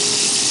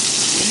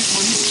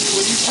 When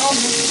you talking,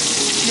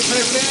 you get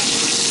paid for that?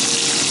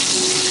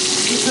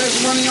 You pay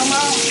for running your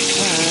mouth?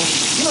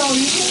 No,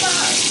 you do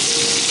not.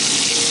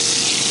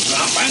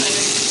 I'm finding it.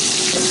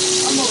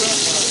 I know that.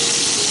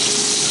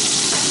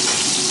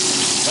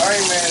 I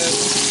ain't mad at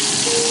you.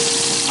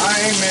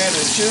 I ain't mad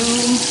at you.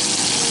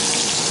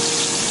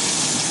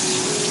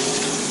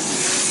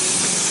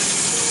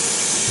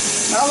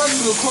 I like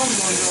the clothes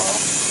on y'all.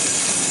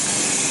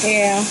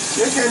 Yeah.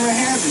 They came in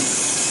handy.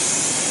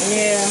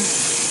 Yeah.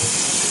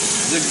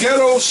 The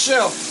ghetto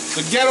chef.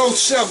 The ghetto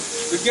chef.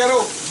 The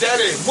ghetto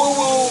daddy.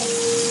 Woo-woo.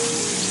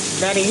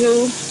 Daddy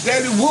who?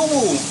 Daddy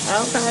woo-woo.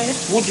 Okay.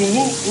 With the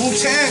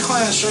Wu-Tang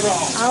Clan shirt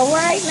on. All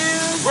right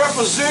now.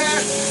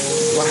 Represent.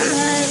 All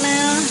right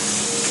now.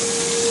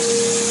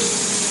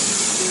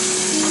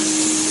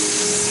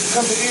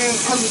 Cut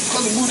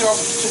the booty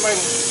off the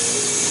tomatoes.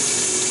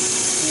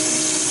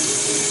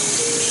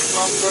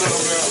 I'm good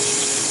over there.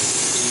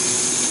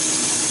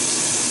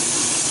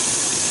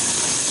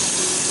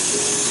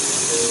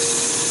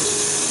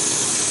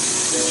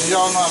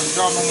 Y'all know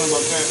nothing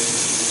about that.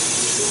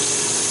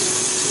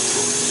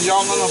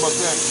 Y'all know nothing about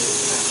that.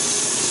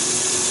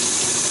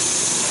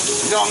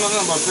 Y'all know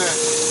nothing about that.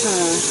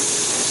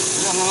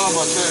 Y'all know nothing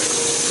about that.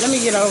 Let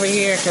me get over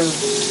here because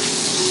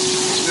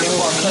there was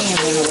a hand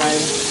in the way.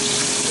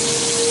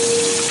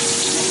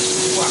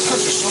 Well, I cut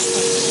your sister.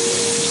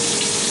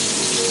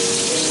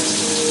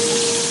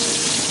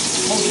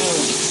 Oh, yeah.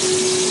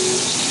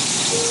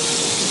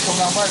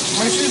 Come down, right?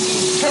 Make sure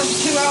you turn the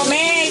kilo out.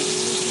 Man,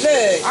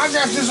 look. I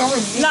got this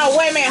already. No,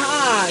 wait a minute,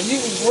 You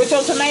with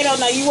your tomato,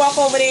 now you walk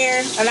over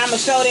there and I'ma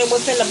show them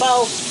what's in the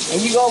bowl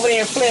and you go over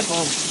there and flip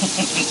them.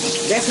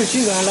 That's what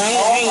you gonna do.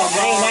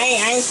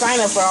 I ain't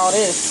signing up for all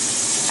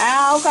this.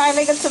 Oh, okay,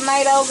 they got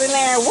tomatoes in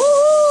there.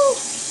 Woo!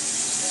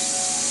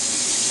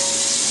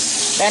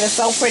 That is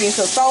so pretty.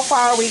 So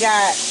far we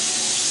got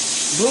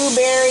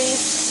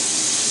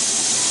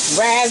blueberries,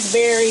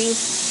 raspberries,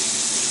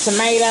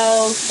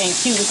 tomatoes, and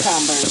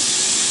cucumbers.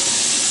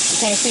 You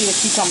can't see the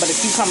cucumber. The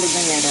cucumber's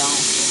in there though.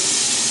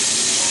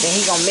 Then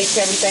he gonna mix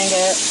everything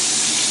up.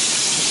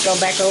 Let's go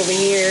back over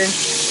here.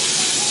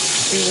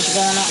 See what's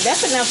going on.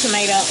 That's enough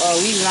tomato. Oh,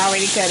 we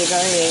already cut it. Go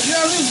ahead.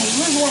 Yeah,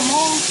 this one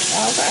more.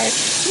 Okay.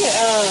 Yeah.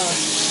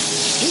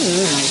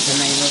 Like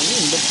tomato.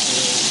 Looks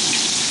good.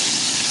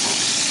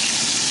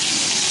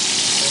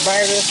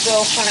 Burger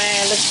still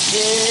fine. Looks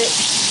good.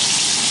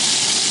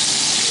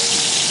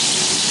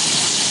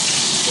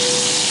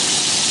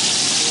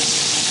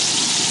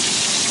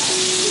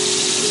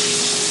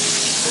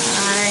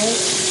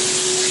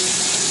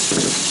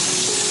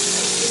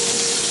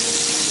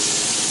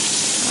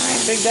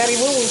 Alright, Big Daddy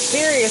Woo was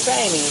serious,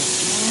 ain't he?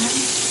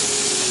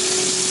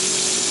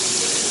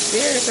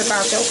 Serious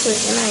about your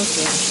cooking, ain't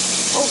you?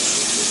 Oh.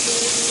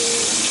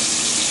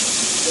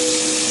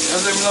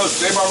 Just let me know.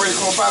 They about ready to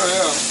come up out of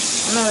here.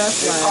 I know that's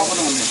They're right. popping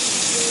on me.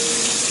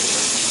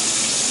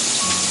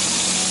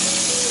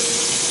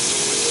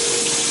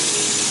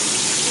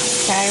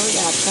 Okay, we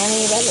got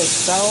plenty. That looks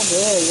so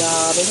good,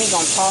 y'all. Then we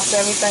gonna toss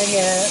everything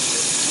up.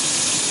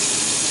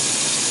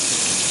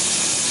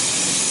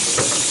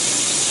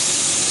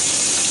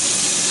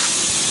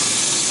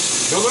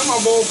 Don't let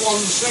my bowl fall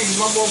in the sink.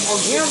 My bowl fall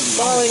in the sink. Your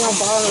bowl ain't gonna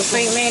fall in the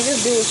sink, man.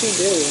 Just do what you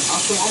do. I'm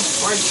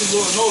fighting you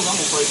doing those. I'm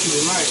gonna fight you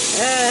tonight.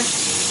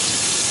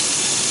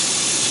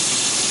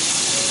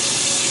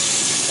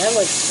 That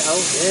looks so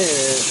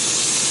good.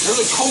 That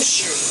look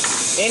kosher.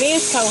 It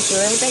is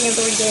kosher. Everything is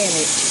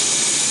organic.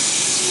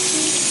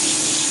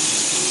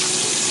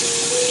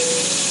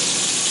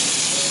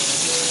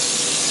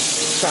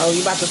 So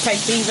you about to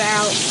take these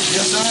out?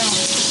 Yes, I am.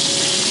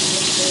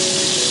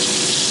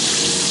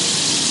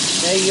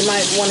 Yeah, you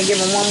might want to give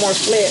them one more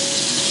flip.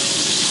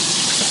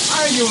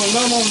 I ain't giving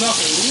no more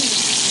nothing.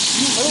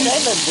 Oh, they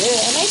look good.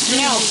 And they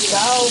smell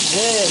so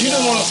good. You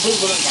don't want to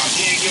flip it. I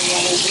can't give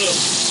one more flip.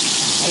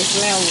 They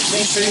smell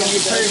good. You say you don't get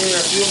paid for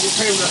that. You don't get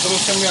paid for that. So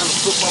don't tell me how to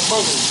flip my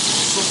burger.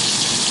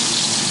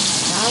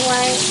 All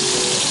right.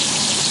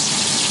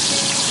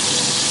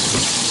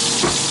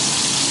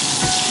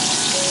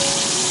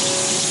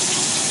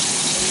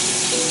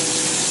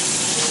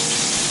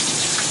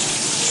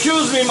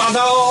 Excuse me, my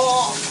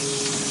dog.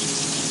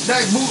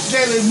 Daddy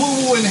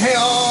boo in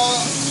hell.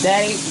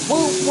 Daddy,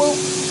 woo, woo.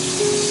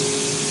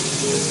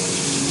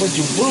 Would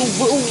you woo,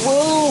 woo,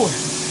 woo?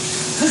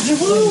 Could you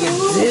woo?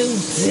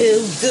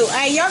 Do.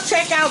 Hey, y'all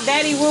check out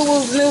Daddy Woo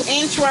Woo's new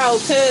intro,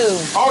 too.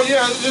 Oh,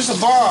 yeah, it's a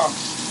bar.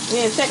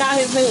 Yeah, check out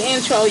his new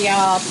intro,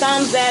 y'all.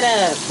 Thumbs that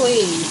up,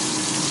 please.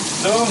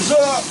 Thumbs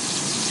up.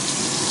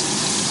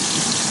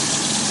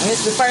 And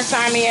it's the first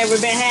time he ever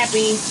been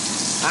happy.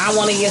 I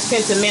want to get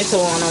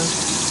sentimental on him.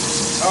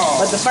 Oh.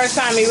 But the first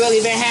time he really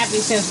been happy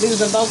since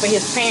losing both of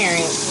his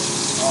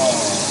parents. Oh.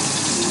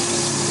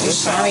 He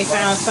finally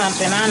found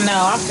something. I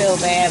know, I feel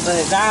bad, but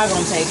God's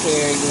gonna take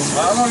care of you.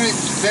 I know they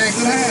ain't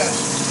good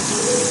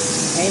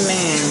hands.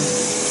 Amen.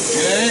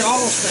 It ain't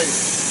all state.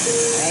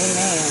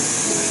 Amen.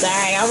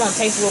 Dang, I want to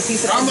taste a little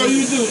piece of that. I know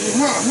you do. Get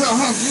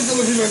the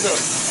little piece right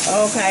there.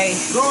 Okay.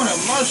 Lord have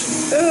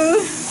mercy.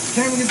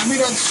 Can't even get the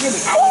meat out the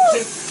skillet. I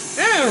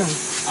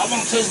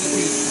want to taste the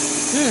meat.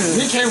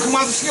 He can't come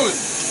out the skillet.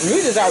 You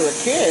just got a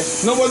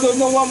kiss. No what I'm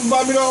gonna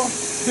buy me though?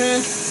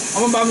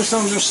 I'm gonna buy me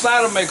some of them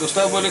slider makers,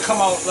 stuff where they come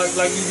out like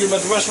you get them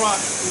at the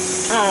restaurant.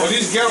 Or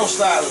these ghetto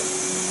sliders.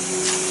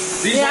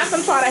 These I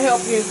can try to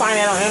help you find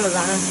that on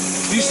Amazon.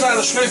 These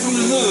sliders straight from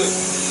the hood.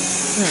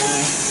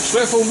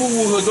 Straight from Woo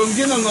Woo hood. Don't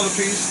get another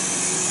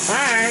piece.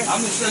 Alright.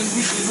 I'm just saying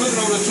you be looking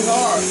over there too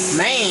hard.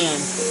 Man.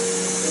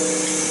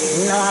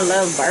 You know I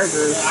love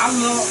burgers. I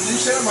know. You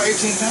said it about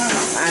 18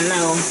 times. I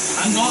know.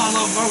 I know I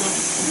love burgers.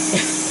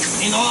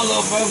 You know I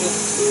love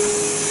burgers.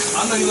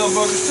 I know you love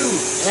burgers too.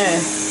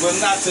 Yeah. But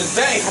not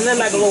today. I look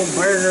like a little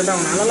burger,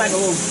 don't I? I look like a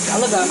little. I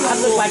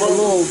look like a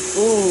little.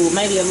 Ooh,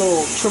 maybe a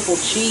little triple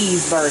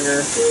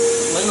cheeseburger.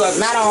 Like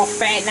not all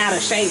fat, not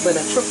a shape, but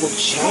a triple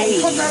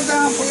cheese. Put that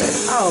down for that.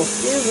 Oh,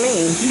 excuse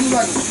me. You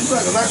look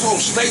like a nice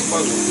old steak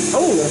burger.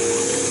 Ooh,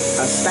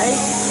 a steak.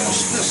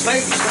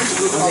 Steak is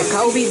good. Is it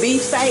Kobe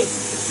beef steak?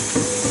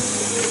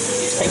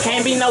 It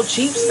can't be no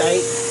cheap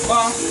steak.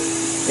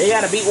 They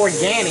gotta be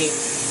organic.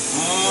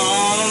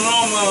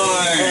 No,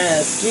 man.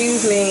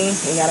 Excuse me.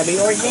 You gotta be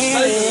organic.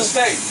 Steak is a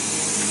steak.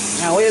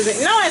 Now, what is it?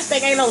 No, that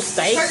steak ain't no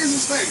steak. Steak is a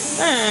steak.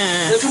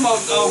 They're talking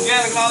about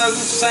organic and all that. It's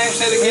the same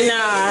steak again.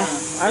 Nah,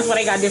 that's why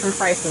they got different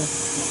prices.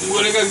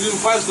 Well, they got different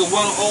prices because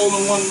one old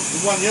and one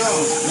young.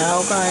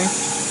 Okay.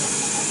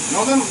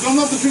 Don't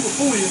let the people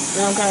fool you.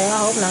 Okay, I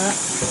hope not.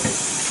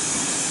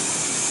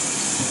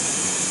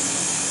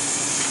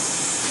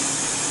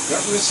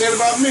 That's what they said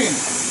about me.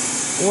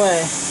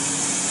 What?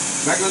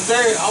 Back in the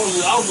day, I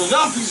was a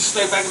young piece of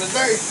steak back in the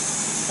day.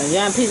 A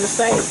young piece of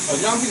steak? A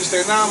young piece of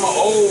steak. Now I'm an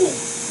old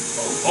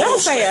Don't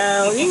say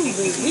old. You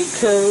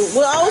cool.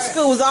 Well, old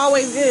school was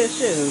always good,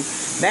 shoot.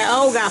 That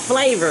old got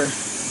flavor.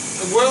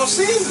 Well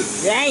seasoned.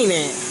 Ain't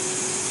it?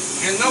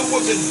 And know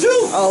what to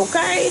do.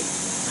 Okay. I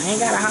ain't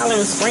gotta holler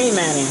and scream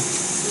at him.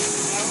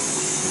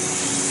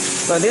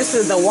 So this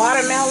is the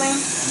watermelon.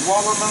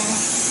 Watermelon.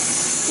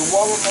 The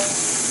watermelon.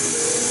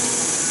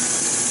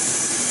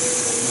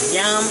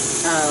 Yum.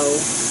 Oh.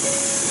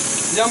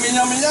 Yummy,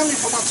 yummy, yummy.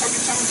 For my tummy,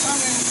 tummy,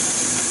 tummy.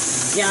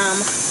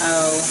 Yum.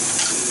 Oh.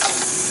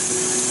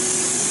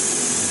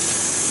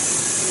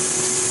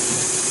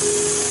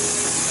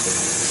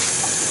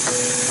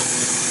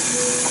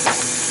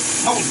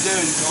 Oh, there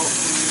you go.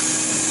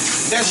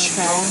 There she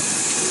Okay. go.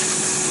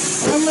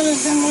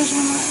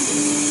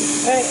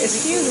 Hey,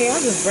 excuse me,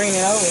 I'm just bringing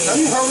it over Now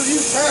here. you heard you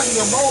passing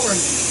the bowling.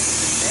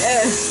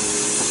 Yeah.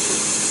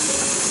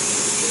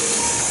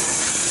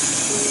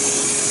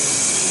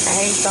 I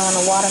hate throwing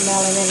the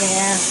watermelon in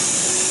there.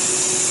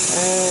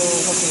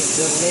 Oh, this is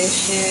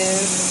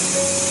delicious.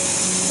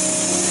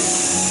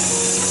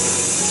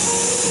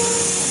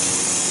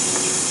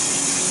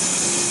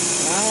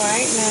 All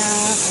right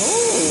now.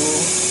 Ooh.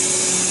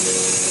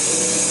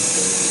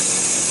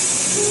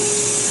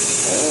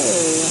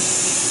 Ooh.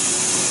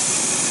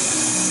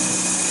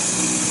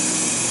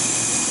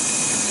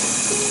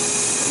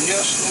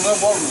 Yes, that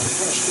watermelon.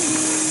 That's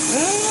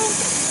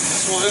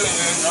what it is,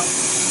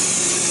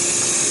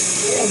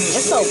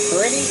 It's so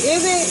pretty,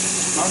 is it?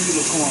 I'll give you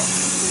the corn.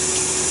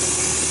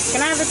 Can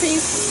I have a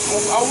piece?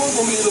 I will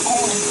go get you the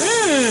corn.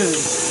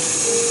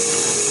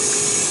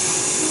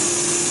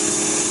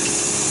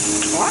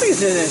 All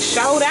these just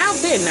showed out,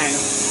 didn't they?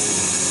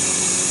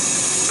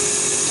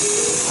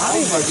 I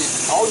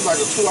was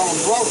like a $2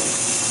 brother.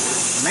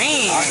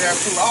 Man, I got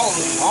 $2.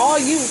 all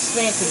you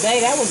spent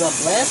today, that was a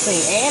blessing,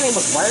 and it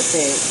was worth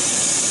it.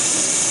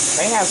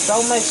 They have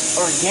so much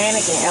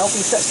organic and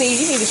healthy stuff. See,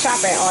 you need to shop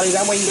at all these.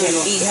 That way you can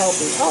eat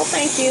healthy. Oh,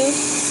 thank you.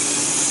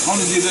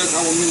 Only did that, I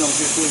want me to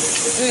get through.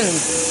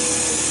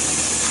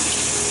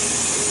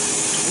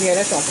 Yeah,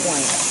 that's on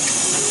point.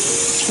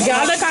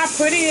 Y'all look how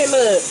pretty it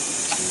look.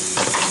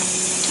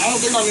 I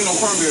don't think I need no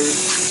cranberry.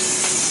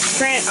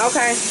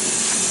 Okay.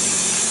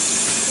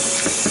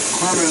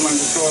 Cranberry like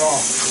to throw it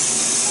off.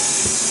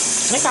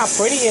 Look how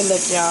pretty it look,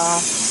 y'all.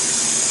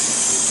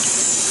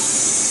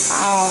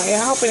 Oh, I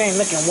hope it ain't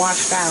looking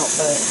washed out,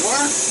 but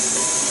What?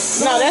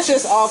 no, that's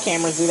just all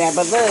cameras do that.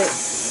 But look,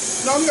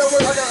 No, you gotta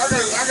wait. I got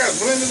to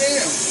blend it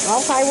in.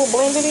 okay, we'll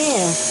blend it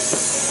in.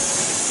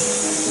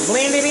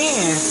 Blend it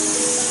in.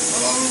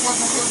 Hold on, let me watch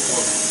my cook for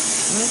it.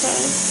 Okay.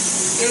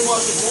 Let me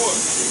watch the board.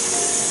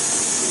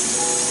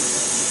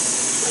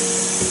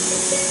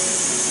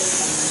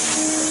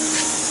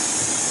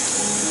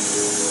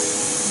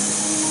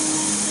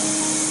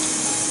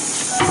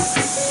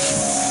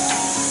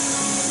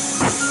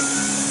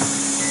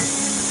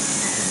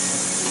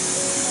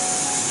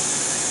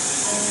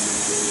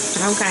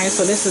 Okay,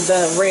 so this is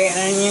the red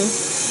onion.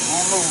 I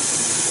don't know.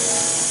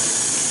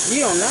 You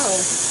don't know.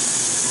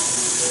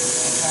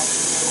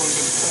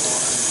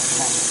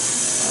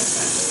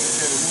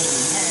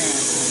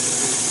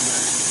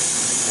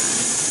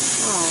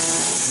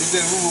 If they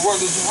move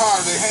working too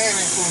hard, their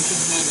hand ain't feeling too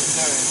good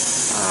today.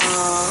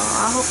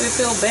 I hope it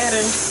feel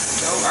better.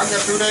 I got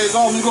 3 days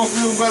off. You gonna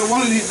feel better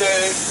one of these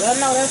days. I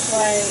know that's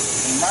right.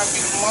 It might be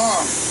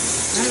tomorrow.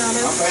 I know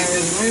that's I made right.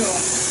 this meal.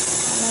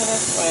 I know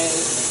that's right.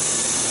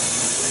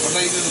 What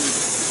they do?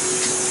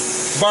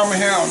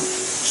 Birmingham,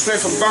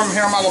 straight from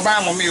Birmingham,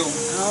 Alabama meal.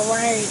 All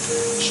right.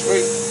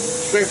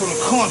 Straight from the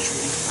country.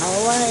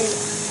 All right.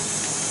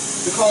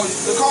 They call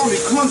me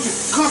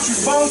country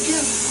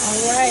bumpkin. All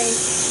right.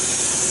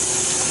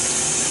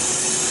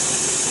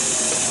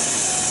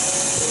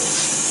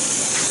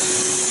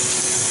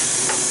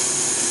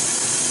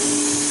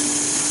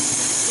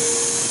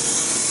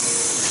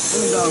 Let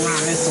me go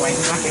around this way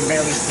because I can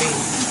barely see.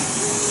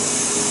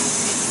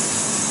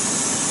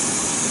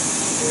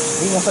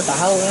 You gonna put the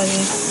whole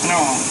onion?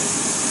 No.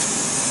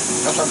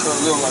 That's why I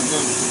could live like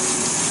this.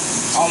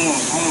 I don't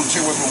want to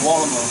take away from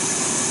watermelon.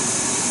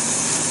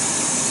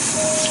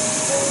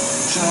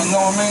 You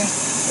know what I mean?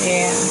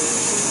 Yeah.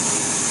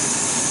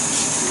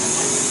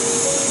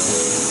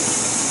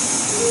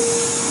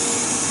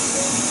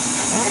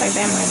 I think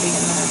that might be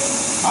enough.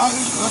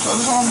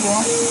 That's all I'm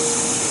doing.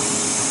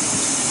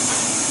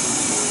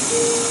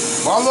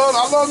 Well, I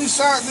love these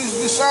side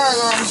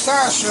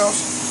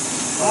shelves.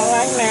 All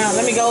right, now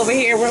let me go over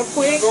here real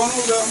quick. Go on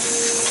over there.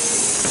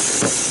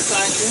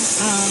 Thank you.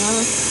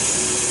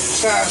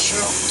 side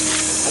shrimp.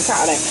 Look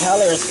how that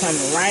color is coming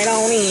right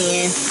on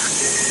in.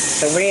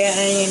 The red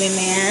onion in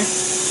there.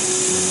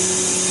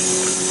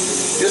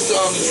 Just the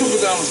trooper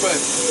down the back.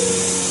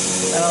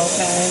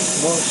 Okay,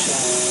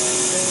 bullshit.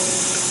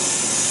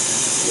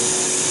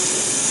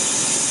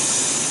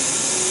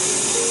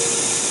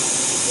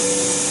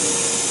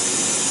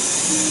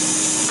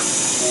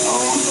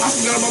 I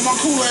forgot about my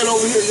Kool-Aid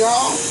over here,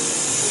 y'all.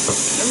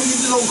 Let me get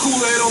this old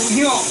Kool-Aid over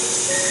here.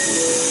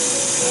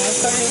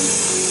 Okay.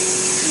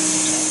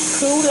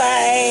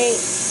 Kool-Aid.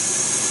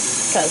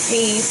 Cause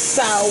he's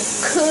so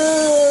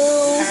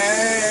cool.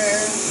 Hey.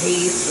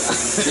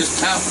 It's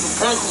time for the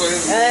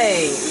percolator.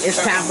 Hey, it's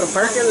time for the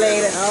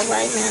percolator. All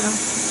right now.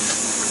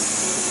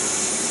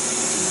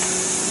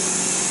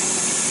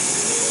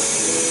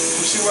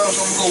 You see what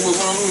else I'm gonna go with?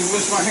 When I'm gonna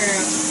rinse my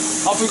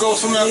hands. I'm gonna go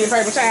some of You need a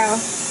that. paper towel?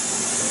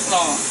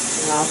 No.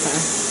 Okay.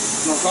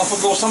 No, I'm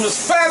gonna go some of this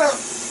fatter.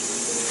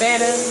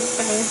 Better.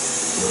 Okay.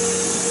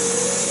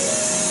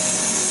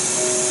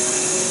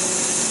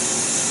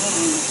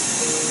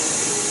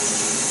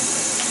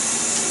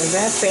 Is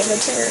that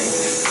sanitary?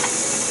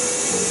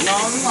 No,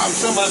 I'm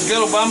somebody's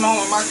ghetto, but I'm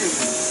home in my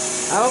kitchen.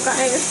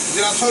 Okay.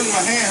 Then I told you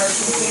my hand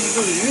hurts. What can you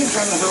do? You ain't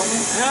trying to help me.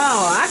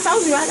 Oh, I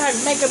told you I gotta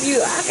make up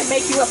you. I can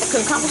make you up a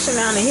concoction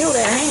now to heal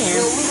that Yeah,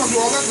 hand. we're gonna do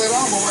all that later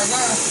on, but right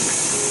now.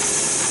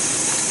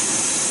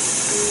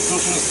 So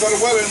some better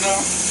weather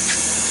now.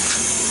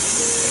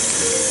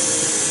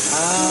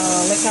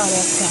 Oh, look how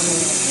that's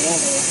coming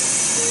together.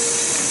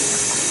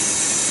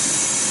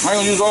 I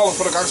ain't gonna use all of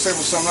it, but I can save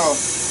for something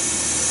else.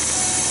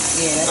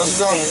 Yeah, that's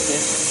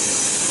expensive.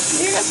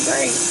 Yeah, that's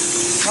great.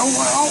 I don't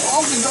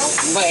think so.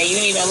 But you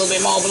need a little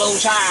bit more blue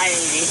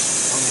cheese.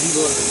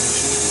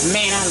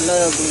 Man, I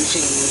love blue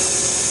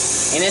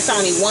cheese. And it's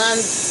only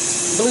one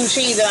blue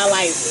cheese that I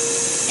like,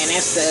 and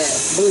that's the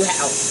Blue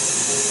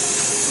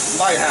House.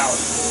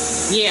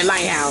 Lighthouse. Yeah,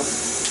 Lighthouse.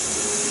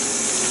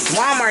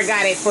 Walmart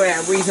got it for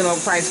a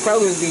reasonable price.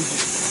 Kroger's be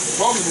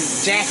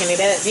jacking it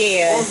up,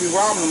 yeah. Kroger's be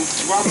robbing them.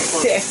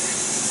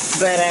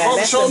 But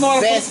that's the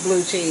best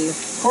blue cheese.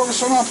 Kroger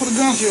somehow put a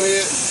gun to your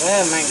head.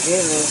 Oh my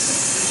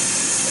goodness.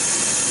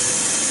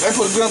 They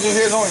put a gun to your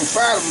head and only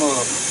fire them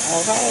up.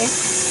 Okay.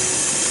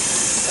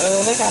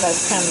 Oh, look how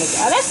that's coming.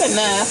 Oh, that's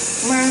enough.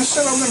 Man,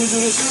 shut up, let me do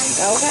this.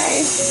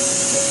 Okay.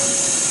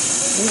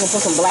 You gonna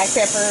put some black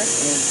pepper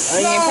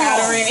and onion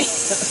powder in it?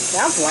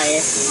 I'm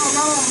playing.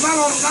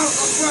 No,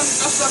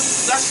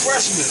 that's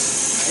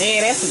freshness.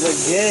 Yeah, that's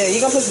good. You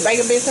gonna put some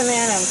bacon bits in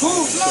there? I'm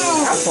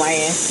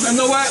playing. You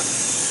know what?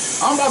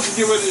 I'm about to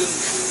get ready to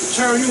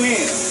turn you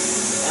in.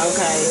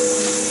 Okay.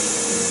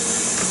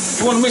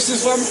 You want to mix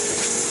this for me?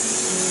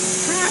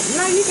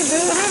 No, you can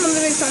do it. I'm gonna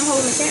make some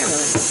holding the camera.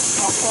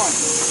 Oh, fine.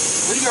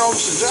 Well, you got all the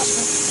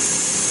suggestions.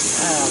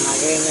 Oh my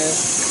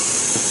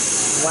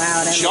goodness.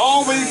 Wow, that. She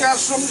already got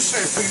something to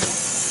say, people.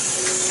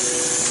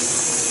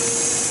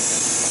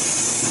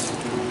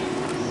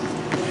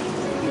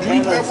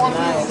 That looks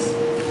nice.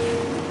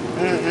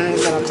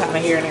 But I'm tired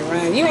of hearing it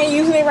run. You ain't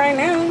using it right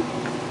now.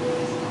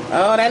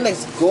 Oh, that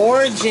looks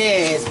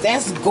gorgeous.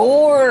 That's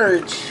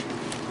gorge.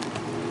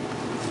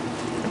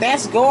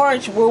 That's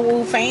gorge, woo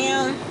woo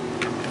fam.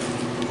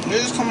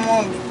 It's coming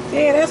on.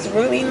 Yeah, that's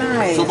really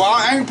nice. So, but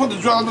I ain't put the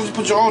dress. Just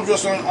put your own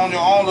dress on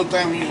your own little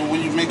thing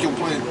when you make your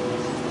plate.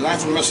 I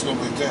ain't gonna mess it up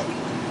like that.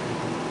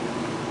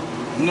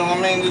 You know what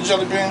I mean? The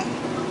jelly bean.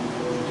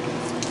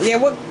 Yeah,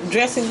 what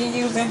dressing you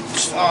using?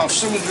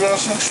 Cinnamon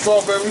dressing,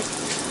 strawberry.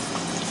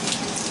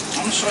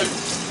 I'm gonna show you.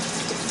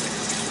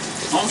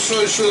 I'm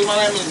sure my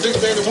name is Big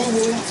Daddy Woo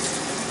Woo.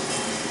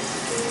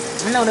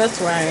 I know that's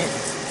right.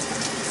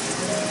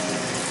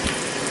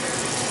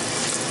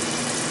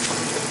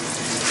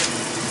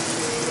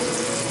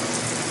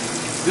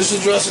 This is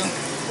dressing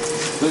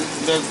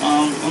that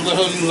I'm let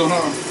her use on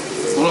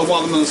her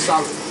watermelon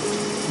salad.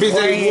 Big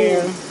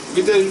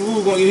Daddy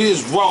Woo gonna eat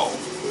his raw.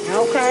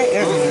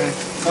 Okay.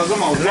 Cause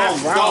I'm a raw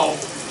dog.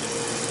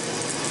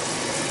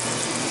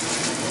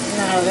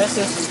 No, that's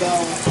just go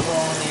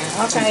on there.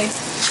 Okay.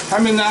 How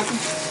many napkins?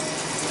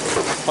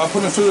 If I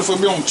put in food for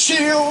me on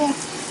chill.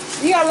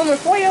 You got aluminum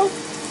foil?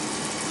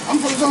 I'm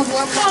putting it on for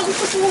No, you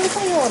put some aluminum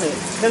foil on it.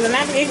 Cause the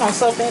napkin ain't gonna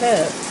soak that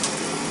up.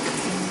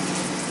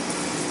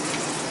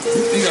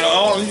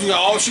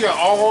 She got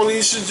all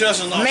these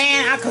suggestions.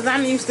 Man, cause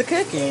I'm used to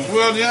cooking.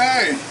 Well,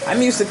 yeah.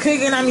 I'm used to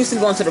cooking. I'm used to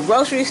going to the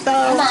grocery store.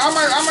 I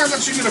might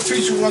let you get a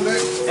feature one day.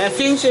 A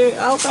feature?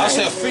 Okay. I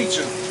said a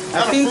feature.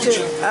 A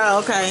feature? Oh,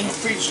 okay. A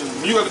feature.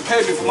 You got to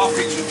pay me for my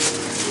feature.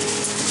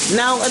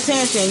 No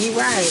attention. You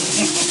right.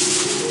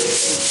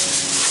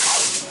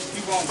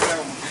 You won't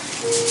pay me.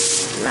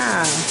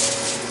 Nah.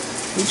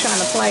 You trying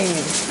to play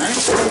me?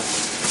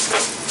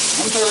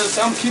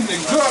 I'm keeping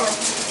it gutter.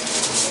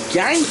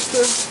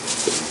 Gangster.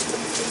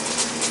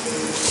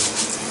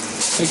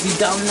 If you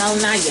don't know,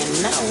 now you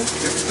know.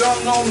 If you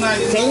don't know, now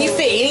you know. Can you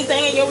fit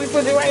anything in your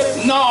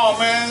refrigerator? No,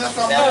 man. That's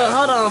not bad.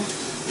 Hold on.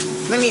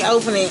 Let me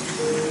open it.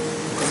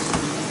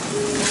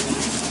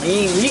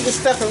 You can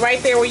stuff it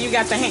right there where you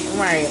got the hand.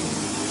 Right.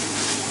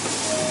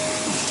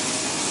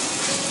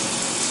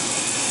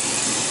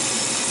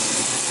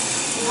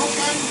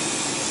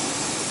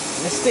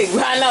 The stick.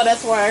 I know,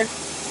 that's why.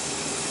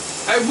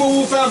 Hey,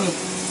 boo-boo family.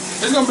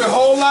 There's gonna be a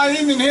whole lot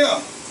in here.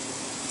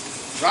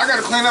 So I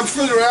gotta clean up the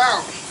refrigerator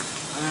out.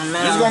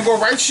 It's gonna go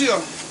right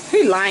here.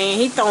 He lying.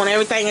 He throwing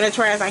everything in the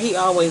trash like he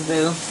always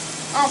do.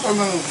 I don't throw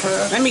nothing in the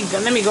trash.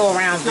 Let me go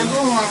around. Yeah,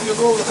 go around. You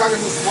go over the car and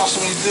wash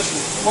some of these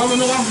dishes. Want to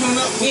know what I'm doing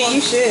up? Yeah,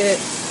 you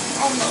should.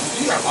 I don't know.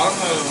 You got a lot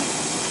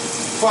of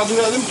before I do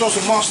that, let me throw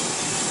some monster.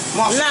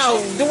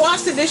 No,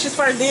 wash the dishes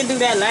first, then do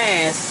that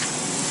last.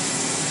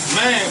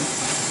 Man,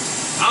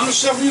 I'm the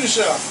chef, you the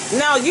chef.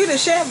 No, you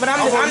the chef, but I'm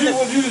the direct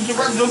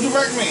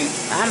me.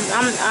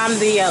 I'm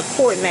the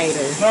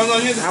coordinator. No,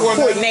 you're the coordinator. I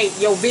coordinate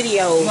your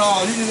videos.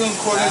 No, you just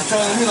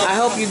coordinate. I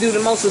hope you do the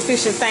most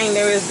efficient thing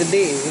there is to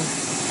do.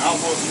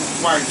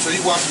 Right, so you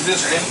watch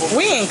this.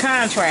 We in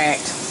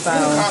contract, so.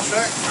 You in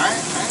contract? I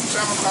ain't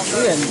signing my contract.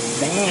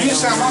 You didn't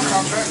sign my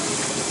contract.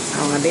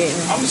 Oh, I didn't.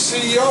 I'm the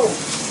CEO.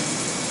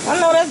 I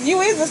know that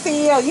you is the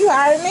CEO. You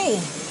hired me.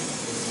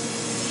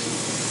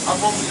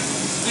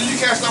 Did you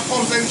cash that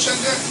post-dated check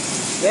yet?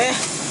 Yeah.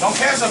 Don't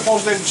cash that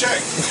post-dated check.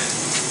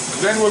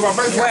 Then with my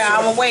bank account. Well,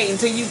 I'm gonna wait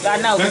until you. I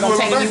know we're gonna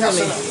take you with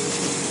me.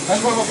 That's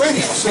where my bank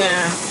account set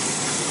up.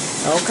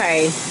 Yeah.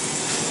 Okay.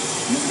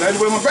 That's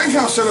where my bank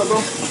account set up,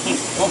 though.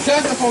 Don't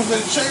cash that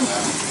post-dated check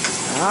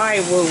now. All right,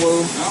 woo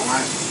woo. All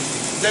right.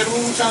 That's what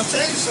we're trying to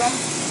tell you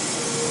something.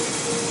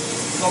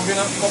 You're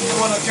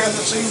gonna cash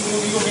that check.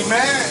 You're gonna be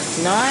mad.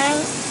 No, I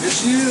ain't.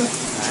 Yes, you.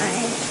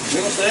 I ain't. They're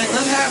gonna say, ain't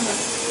nothing happening.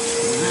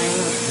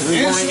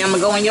 I'm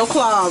gonna go in your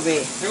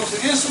closet. They're gonna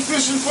say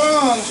insufficient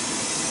funds.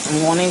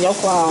 I'm going in your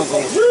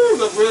closet.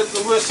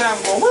 The rest time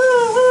go woo,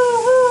 woo,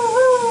 woo,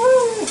 woo,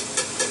 woo.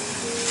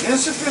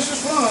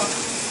 Insufficient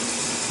funds.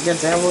 The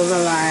devil's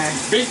a lie.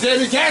 Big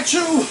Daddy got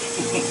you.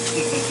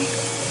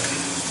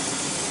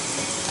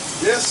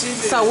 Yes, he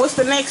did. So what's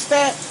the next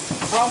step?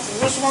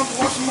 What's my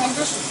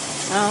distance?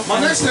 Oh, okay. My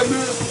next step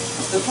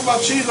is put my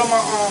cheese on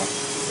my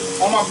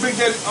Big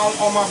Daddy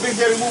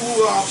Woo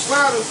Woo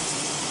sliders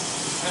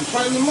and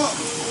plain them up.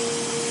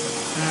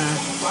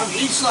 I can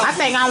eat something. I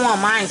think I want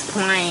mine's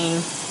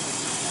plain.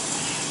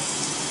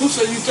 Who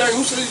said you think?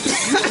 Who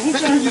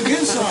said you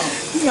get some?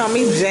 You got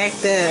me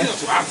jacked up.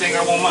 I think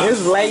I want mine.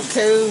 It's late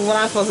too. When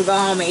I'm supposed to go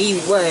home and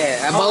eat what?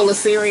 A bowl of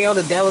cereal?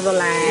 The devil's a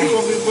lie. You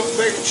gonna be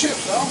baking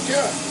chips? I don't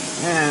care.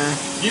 Yeah.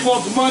 You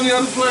want the money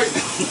on the plate?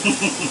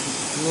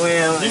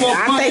 Well,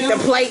 I think the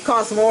plate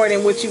costs more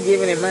than what you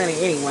giving it money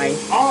anyway.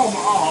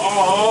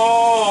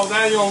 Oh,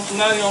 now you're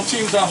on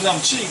cheap. You talking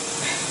something cheap.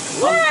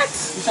 What?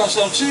 You talking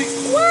something cheap?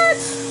 What?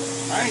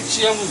 I ain't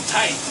cheap, I'm just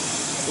tight.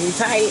 You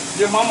tight?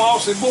 Your mama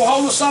always said, boy,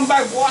 hold something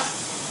back, boy.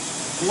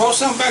 You hold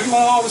something back, you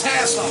gonna always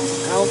have something.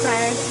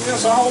 Okay. Yeah,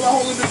 so I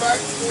hold it back.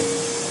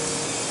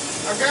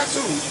 I got to.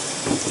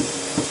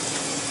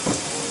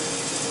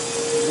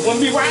 It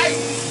wouldn't be right.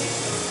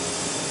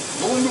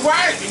 It wouldn't be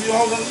right if you don't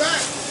hold them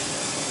back.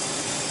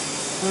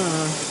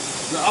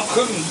 I'm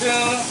cooking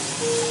dinner.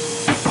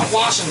 I'm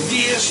washing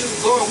dishes.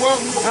 Going to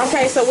work.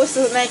 Okay, so what's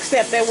the next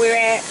step that we're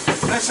at?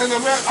 Next thing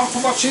I'm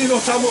put my cheese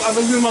on top of I've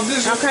been doing my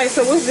dishes. Okay,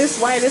 so what's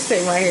this? Why this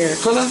thing right here?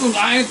 Cause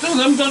I ain't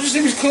through. Don't you see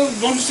me clean?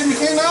 Don't you see me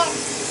clean out?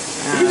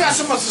 If you got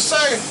so much to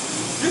say,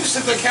 you can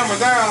sit the camera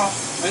down.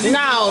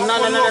 No.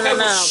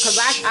 Cause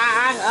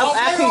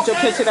I picked your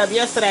picture up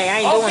yesterday.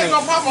 I ain't doing it. Okay,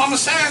 no problem. I'm a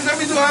sign. Let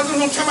me do how I do.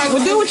 Don't tell me.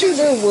 Well, do what you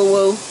do, woo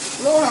woo.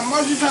 Lord, how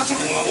much you trying to tell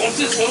me? I want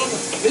this.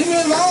 Leave me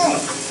alone.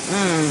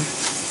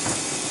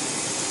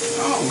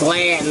 Oh.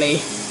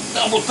 Gladly.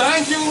 No, well,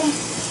 thank you.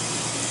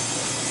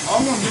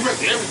 I'm gonna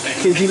direct everything.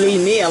 Could you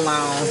leave me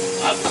alone?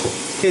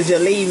 Could you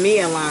leave me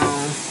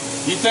alone?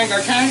 You think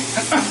I can't?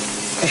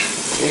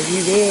 If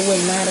you did, it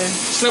wouldn't matter.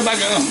 Step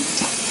back and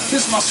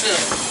kiss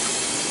myself.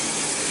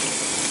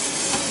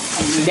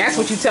 That's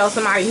what you tell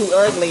somebody who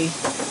ugly.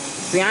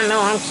 See, I know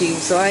I'm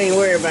cute, so I ain't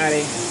worried about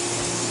it.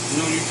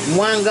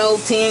 One go,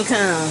 10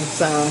 come.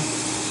 So.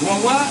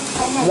 One what?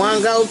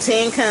 One go,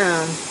 10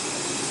 come.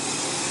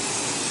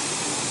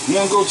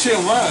 One go,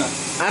 10 run.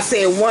 I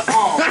said one.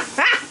 Oh.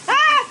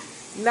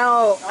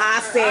 No,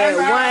 I said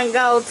one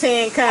go,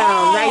 10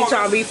 come. Now you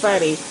trying to be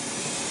funny.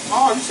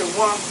 Oh, you said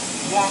one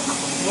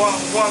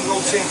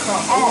go, 10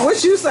 come. Oh.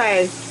 What you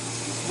say?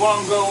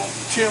 One go,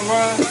 10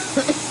 run.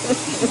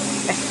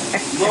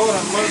 Lord,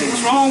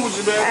 what's wrong with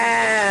you, baby?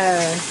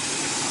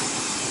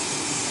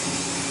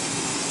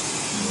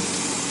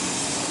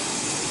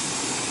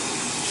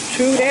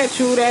 True that.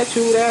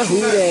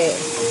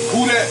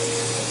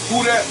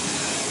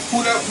 Who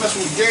that mess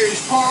with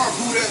Gage Park?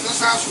 Who that? That's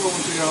how I swear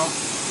to y'all.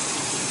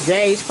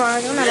 Gage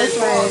Park? I know that's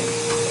right.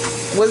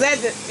 Was that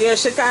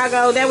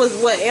Chicago? That was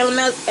what,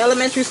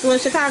 elementary school in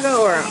Chicago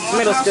or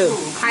middle school?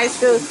 High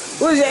school?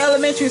 What was your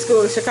elementary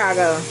school in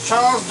Chicago?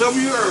 Charles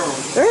W. Earl.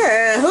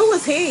 Yeah, who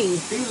was he?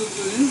 He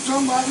was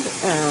somebody.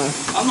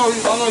 I know.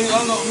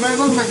 Man,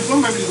 don't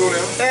make me go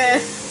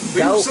there. He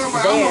was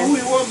somebody. I don't know who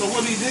he was or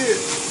what he did.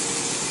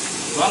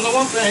 But I know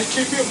one thing, he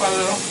kicked me up out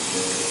of there.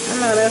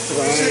 I know that's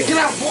right. He said, get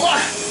out, boy.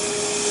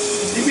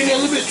 You been there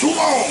a little bit too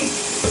long.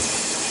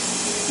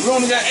 We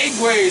only got 8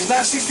 grades,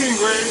 not 16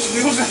 grades.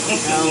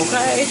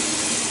 Okay.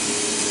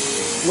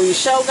 Well, you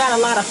sure got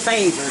a lot of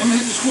favors. Let me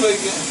hit this Kool-Aid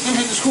again. Let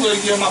me hit this Kool-Aid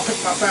again, my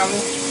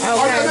family. Okay.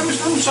 Oh, yeah, let me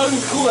show you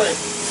the Kool-Aid.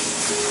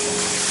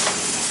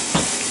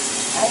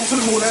 I want to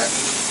move that.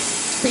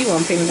 You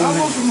want to move I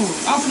want to move.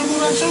 I'm finna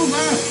move that too,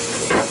 man.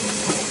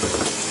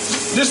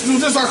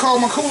 This I call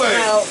my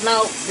Kool-Aid.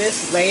 No,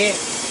 this lay it.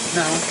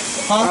 No.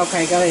 Huh?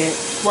 Okay, go ahead.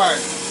 Right.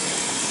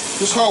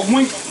 This called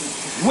winking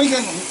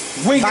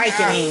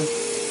Viking.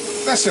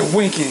 That's it,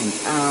 winking.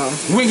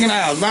 Winking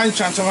out. Now you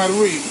trying to tell me how to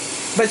read.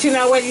 But you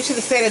know what? You should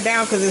have set it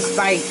down because it's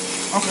like,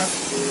 Okay.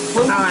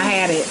 I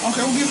had it.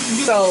 Okay, we'll get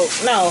So,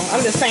 no,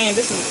 I'm just saying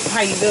this is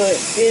how you do it.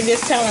 You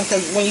just tell them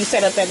because when you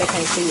set up that, they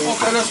can't see it.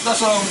 Okay, that's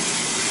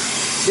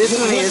This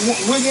one is.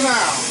 winking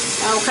out.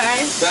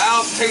 Okay. The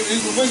owl tastes,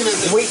 you can wing it at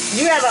this.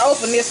 You haven't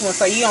opened this one,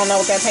 so you don't know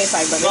what that tastes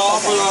like. But No,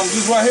 it's okay. but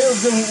this right here,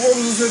 what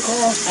was it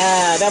called?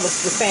 That was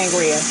the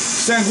sangria.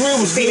 Sangria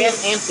was See, good. that's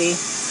empty.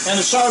 And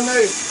the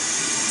Chardonnay.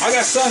 I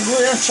got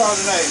sangria and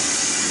Chardonnay.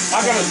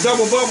 I got a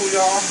double bubble,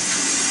 y'all.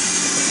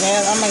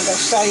 Yeah, I'm gonna go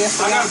show you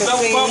so I got y'all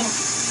can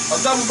see.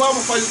 a double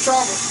bubble for your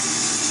chocolate.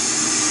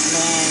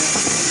 Man,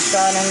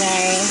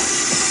 Chardonnay.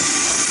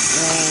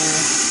 Man.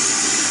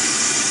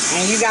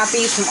 And you got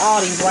these from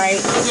Aldi's, right?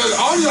 Yeah,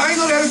 I ain't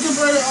know that a good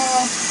brother.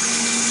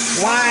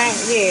 Wine,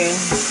 yeah.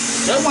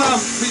 That might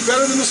be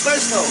better than the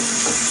Space though.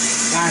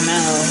 I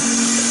know.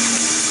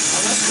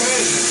 Oh, that's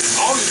crazy.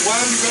 All these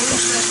wine be better than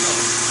the Space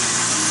though.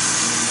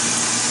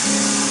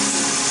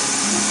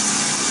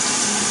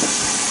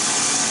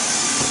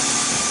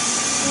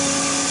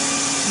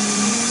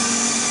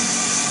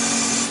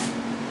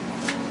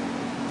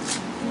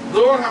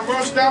 Lord, have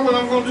mercy, that's what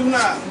I'm gonna do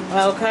now.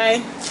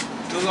 Okay.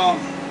 Cause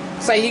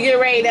So you get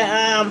ready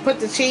to put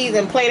the cheese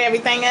and plate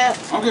everything up?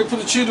 I'm gonna put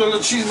the cheese on the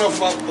cheese melt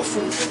for a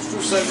fruit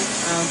segment.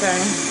 Okay.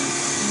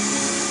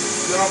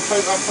 Then I'll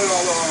plate all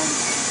the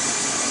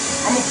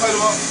I'm gonna plate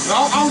them up.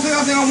 I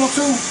think I want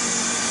to.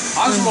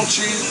 I just want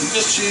cheese,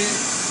 this cheese.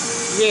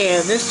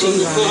 Yeah, this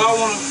cheese. I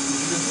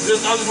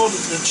just want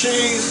the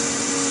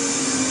cheese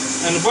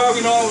and the burger.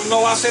 You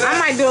know I say that. I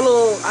might do a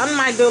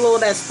little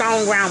of that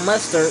stone ground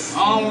mustard. I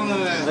don't want none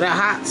of that. With a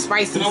hot,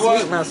 spicy, You know what?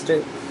 sweet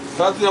mustard.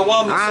 I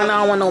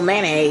don't want no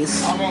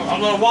mayonnaise. I'm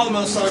gonna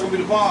watermelon salad gonna be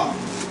the bomb.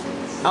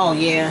 Oh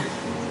yeah.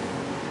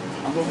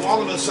 I'm gonna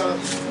watermelon salad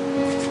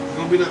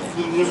gonna be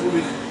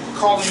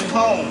calling me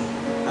home.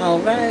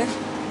 Okay.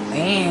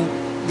 And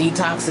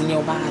detoxing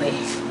your body.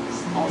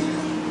 Oh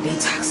yeah.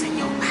 Detoxing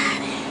your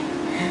body.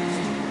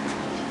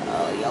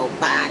 Oh, your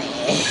body.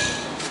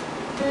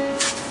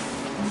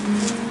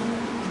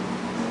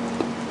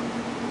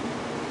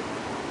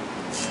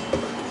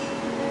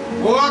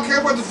 Well, I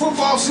can't wait the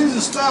football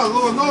season start.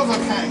 Lord knows I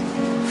can't.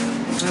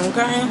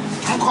 Okay.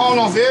 I'm calling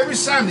off every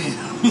Sunday.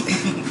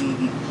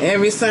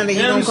 Every Sunday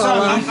you don't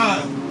call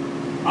off?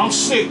 I'm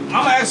sick. I'm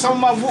gonna ask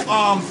some of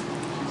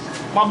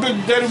my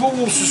big daddy woo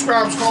woo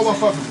subscribers call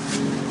off of it.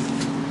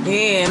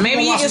 Yeah,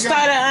 maybe you can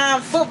start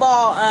a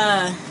football.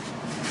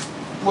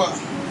 What?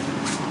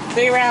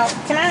 Figure out.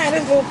 Can I have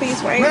this little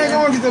piece right Man, here? go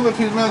on and get that little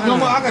piece, man. You know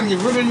what? I gotta get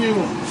rid of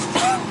you.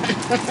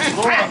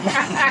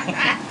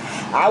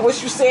 I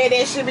wish you said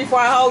that shit before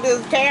I hold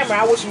this camera.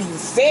 I wish you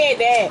said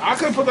that. I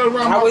couldn't put that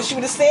around. I wish you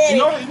would have said it.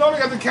 You know they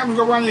got the cameras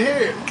go around your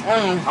head.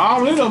 I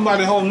don't need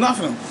nobody hold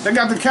nothing. They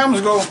got the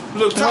cameras go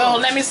look tough. Well,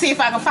 let me see if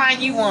I can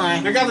find you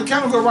one. They got the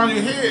cameras go around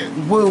your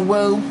head. Woo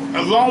woo.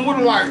 Along with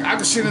it, like I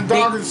can see the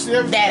dog and see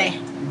everything. Daddy.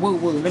 Woo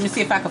woo. Let me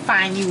see if I can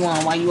find you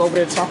one while you over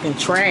there talking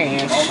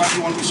trash. Oh, now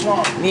you want to be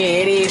smart.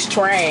 Yeah, it is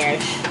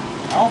trash.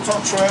 I don't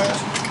talk trash.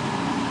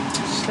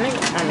 Stink.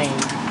 I mean.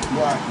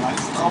 What? Like,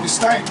 call me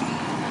Stank.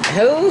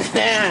 Who?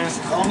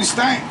 Call me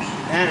Stank.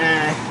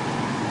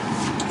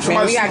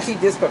 Man, we gotta keep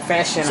this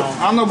professional.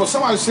 I know, but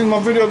somebody seen my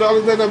video the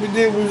other day that we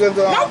did. We was at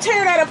the. Don't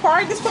tear that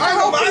apart. Just put the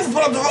whole piece.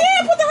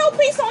 Yeah, put the whole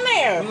piece on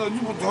there. You know, you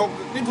put the whole.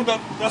 You put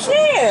that. That's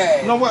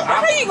yeah. You know what?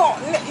 How you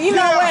gonna? You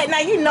know what? Now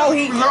you know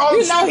he. You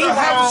know he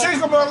wrong.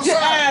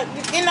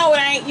 You know it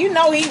ain't. You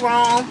know he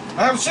wrong.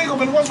 I have a shake up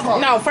in the what's called.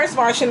 No, first of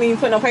all, I shouldn't even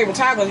put no paper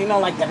towels. You know,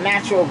 like the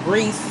natural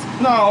grease.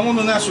 No, I want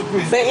the natural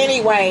grease. But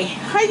anyway,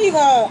 how you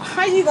gonna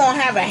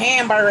have a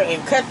hamburger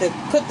and cut the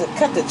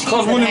cheese?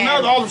 Because when it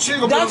melts, all the cheese.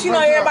 Don't you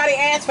know everybody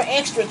asks for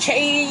extra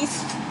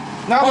cheese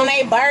on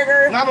their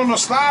burger? Not on the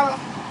slider.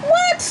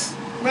 What?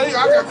 Man, I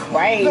got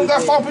crazy.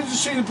 That 4 pieces of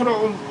cheese to put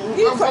on.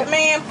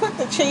 Man, put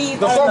the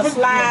cheese on the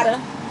slider.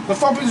 The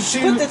 4 pieces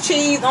of cheese. Put the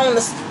cheese on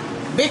the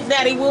Big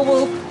Daddy Woo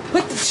Woo.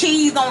 Put the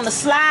cheese on the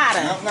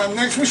slider. Now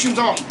next week she was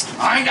on.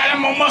 I ain't got any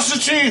more mustard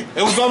cheese.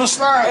 It was on the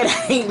slider.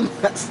 It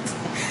ain't mustard.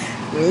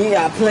 You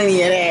got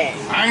plenty of that.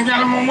 I ain't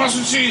got no more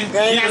mustard cheese.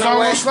 It's on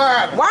the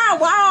slider. Why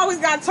I always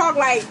gotta talk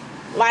like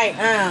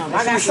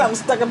I got something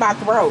stuck in my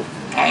throat?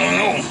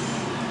 I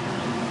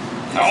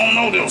don't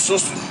know though,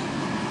 sister.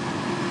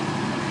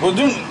 Well,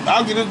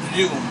 I'll get it to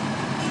you.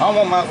 I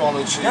want my all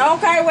that cheese.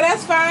 Okay, well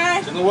that's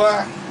fine. You know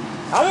what?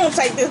 I want to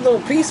take this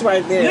little piece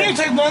right there. You ain't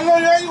take no, you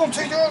gonna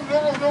take yours.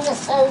 You're gonna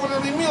fall over there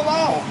and leave me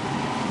alone.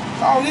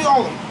 I don't need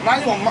all of them. Now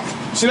you gonna.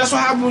 See, that's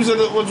what happened with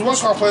the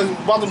what's called place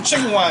about them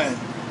chicken wings.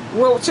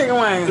 What chicken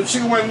wings? The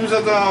chicken wings was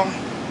at the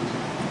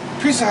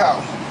Pizza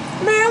House.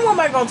 Man, what am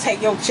I gonna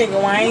take your chicken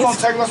wings? You gonna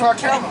take? That's why I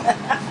count them.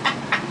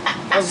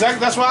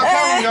 That's why I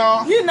count them,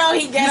 y'all. You know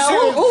he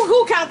ghetto.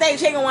 Who count their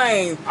chicken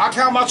wings? I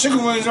count my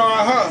chicken wings on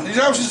her. You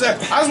know what she said?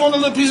 I just want a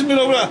little piece of meat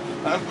over there.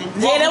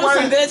 Yeah, that was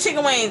some good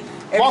chicken wings.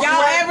 If y'all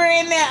ever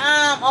in the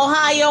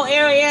Ohio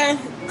area,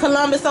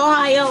 Columbus,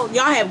 Ohio,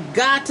 y'all have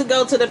got to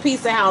go to the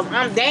Pizza House.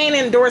 They ain't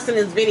endorsing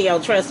this video,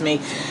 trust me.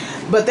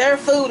 But their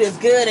food is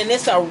good, and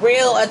it's a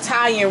real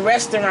Italian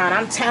restaurant.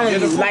 I'm telling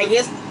you, like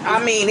it's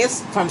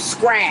from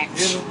scratch.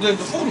 The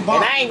food is bomb.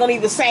 And I ain't gonna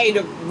even say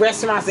the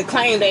restaurants that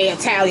claim they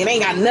Italian. They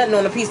ain't got nothing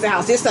on the Pizza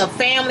House. It's a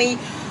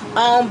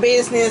family-owned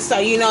business, so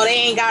you know they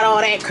ain't got all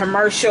that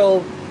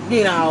commercial,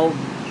 you know,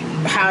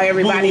 how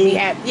everybody be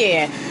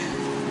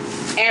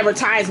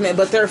advertisement.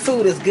 But their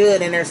food is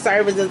good, and their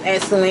service is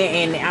excellent.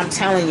 And I'm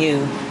telling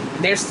you,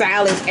 their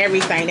salads,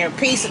 everything. Their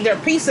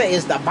pizza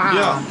is the bomb.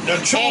 Yeah, the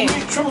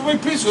triple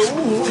meat pizza.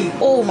 Ooh.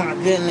 Oh my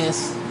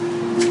goodness.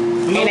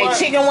 You know and they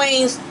chicken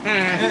wings.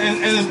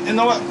 And you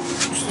know what?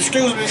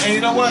 Excuse me. And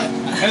you know what?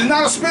 And it's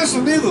not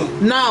expensive either.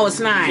 No, it's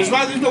not. It's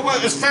like, you know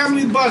what? It's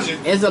family budget.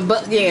 It's a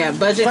budget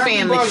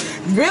family.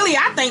 Really,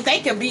 I think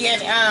they could be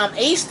in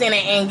Easton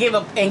and give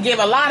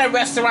a lot of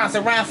restaurants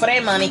around for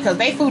their money because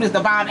their food is the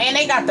bomb, and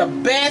they got the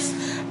best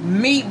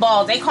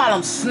meatballs. They call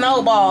them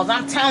snowballs.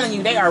 I'm telling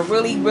you, they are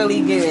really,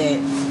 really good.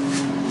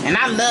 And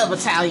I love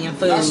Italian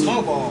food. That's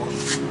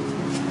snowballs.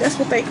 That's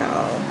what they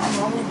call.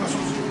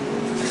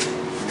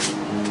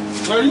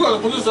 So you gotta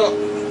put this up. I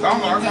don't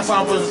know. I can't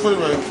find a place to put it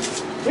right.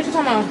 What you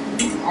talking about?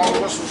 All the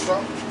rest of the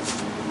stuff.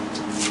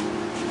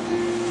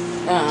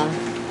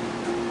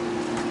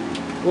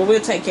 Well,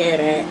 we'll take care of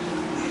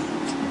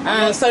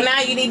that. So now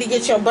you need to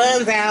get your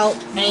buns out,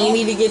 and you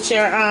need to get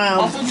your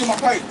I'm finna get my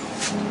plate.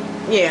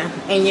 Yeah,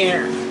 and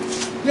your.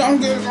 Yeah, I'm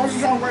good. I'm just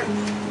trying to wait.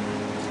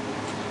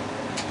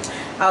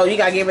 Oh, you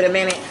gotta give it a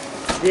minute.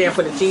 Yeah,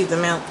 for the cheese to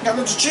melt. Yeah,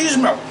 let the cheese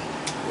melt.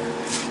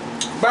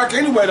 Back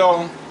anyway,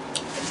 though.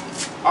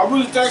 I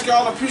really thank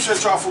y'all and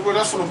appreciate y'all for real.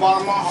 That's from the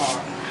bottom of my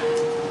heart.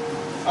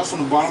 That's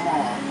from the bottom of my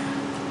heart.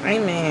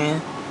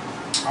 Amen.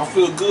 I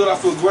feel good. I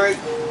feel great.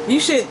 You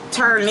should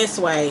turn this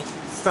way.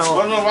 So.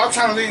 Well, no, I'm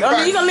trying to lean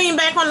back. You gonna lean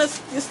back on the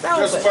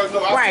stove?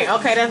 Right.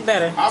 Okay, that's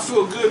better. I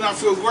feel good and I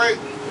feel great.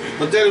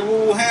 But Daddy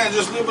Woo hand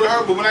just a little bit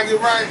hurt. But when I get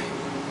right.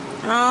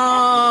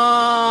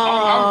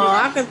 Oh,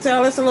 I can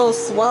tell it's a little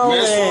swollen.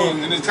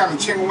 And it's kind of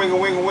chingle, wingle.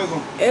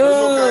 Ew.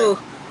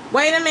 Okay.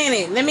 Wait a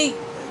minute.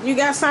 You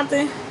got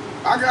something?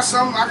 I got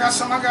some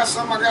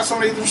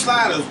to eat them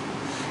sliders.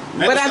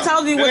 But I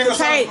told you what to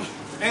take.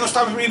 Ain't gonna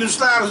stop me from eating them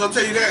sliders, I'll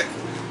tell you that.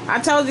 I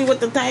told you what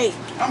to take.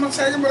 I'm gonna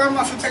take it, but I'm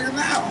not gonna take it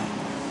now.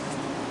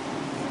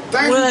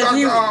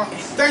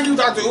 Thank you,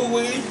 Dr.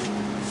 Uwe.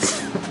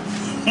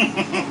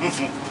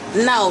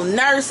 No,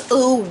 Nurse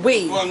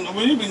Uwe. Well,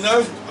 when you be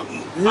nurse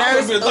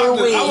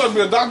Uwe. I want to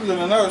be a doctor than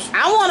a nurse.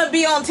 I want to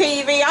be on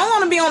TV. I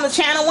want to be on the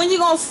channel. When you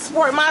gonna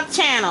support my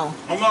channel?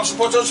 I'm gonna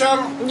support your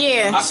channel?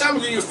 Yeah. I said I'm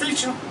gonna give you a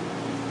feature.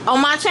 On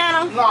my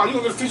channel? No, you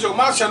gonna get a feature on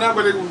my channel,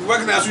 but they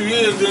recognize who you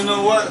is, then you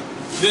know what?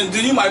 Then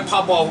you might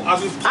pop off. I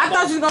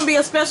thought you was gonna be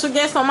a special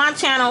guest on my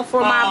channel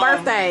for my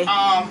birthday.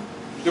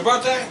 Your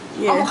birthday?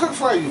 Yeah. I'm gonna cook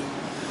for you.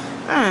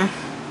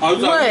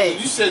 What?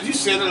 You said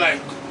it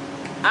like.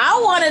 I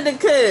wanted to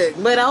cook,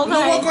 but okay.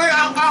 No, go ahead.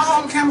 I'll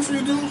hold the camera for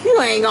you, dude.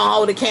 You ain't gonna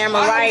hold the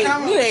camera, right?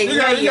 You ain't.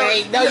 No, you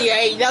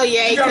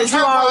ain't. Because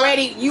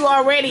you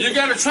already. You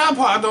got a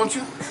tripod, don't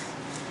you?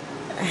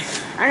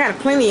 I got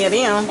plenty of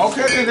them.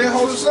 Okay, then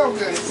hold this up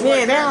then.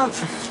 Yeah, them.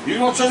 You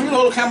don't trust me to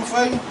hold the camera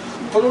for you?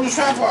 Put it on the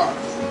tripod.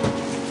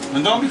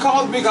 And don't be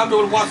called big. I'll be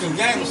able to watch the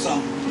game or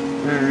something.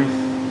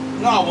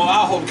 No, well,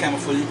 I'll hold the camera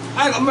for you.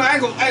 I ain't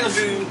gonna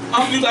do you.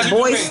 I'm gonna do like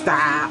Boy, you do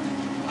stop.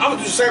 I'm gonna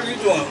do the same thing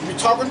you doing. We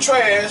talking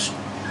trash.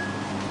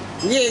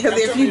 Yeah, because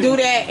if you do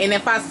that, and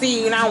if I see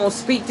you and I won't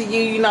speak to you,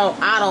 you know,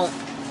 I don't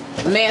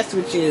mess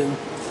with you.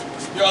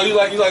 Yo, you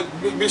like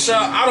Big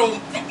Shot? I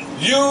don't.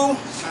 You?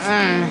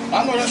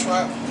 I know that's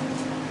right.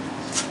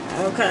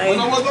 Okay. You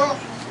know what though?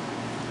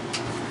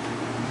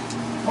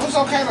 Oh, it's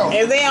okay though.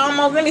 If they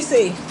almost, let me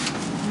see.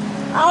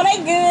 Oh, they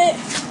good.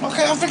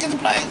 Okay, I'm fixing the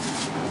plate.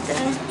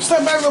 Okay.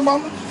 Step back, little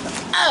mama.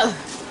 Oh.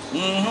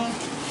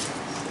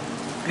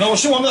 No,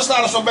 she want this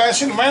slider so bad,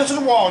 she ran to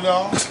the wall,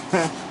 y'all.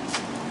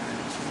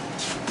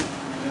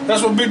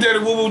 That's what Big Daddy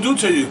Woo Woo do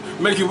to you.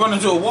 Make you run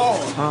into a wall.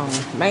 Oh,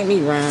 make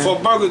me run. For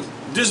a burger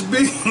this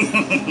big.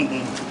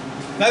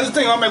 Now this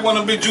thing, I'll make one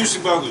of them big juicy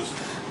burgers.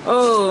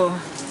 Oh,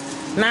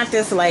 not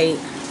this late.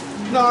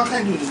 No, I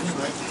can't do this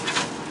late.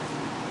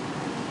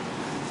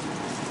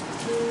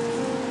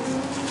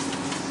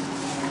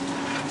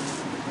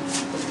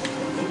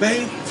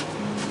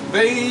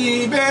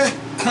 Baby,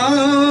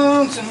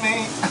 come to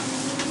me.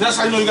 That's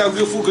how you know you got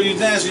good food, because you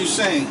dance and you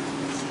sing.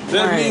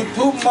 Let me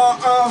put my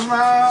arms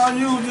around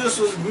you, this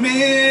was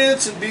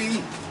meant to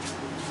be.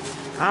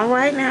 All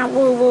right now,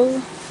 Woo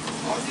Woo.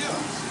 Oh, yeah.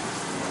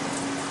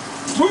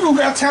 Woo Woo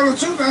got talent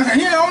too, man.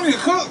 He ain't only a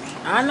cook.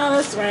 I know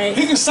that's right.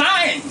 He can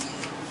sing.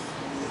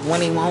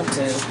 When he want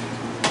to.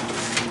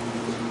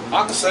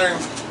 I can sing.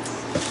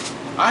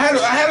 I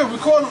had a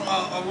recording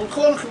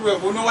career,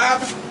 but you know what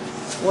happened?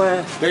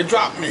 What? They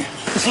dropped me. They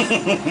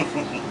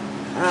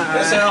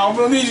said, I'm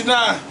gonna need you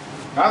now.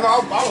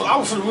 I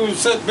was going to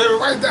set Barry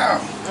White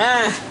down.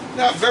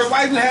 Yeah, Barry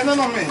White didn't have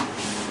nothing on me.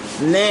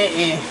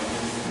 Nothing.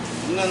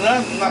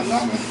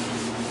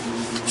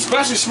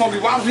 Especially Smokey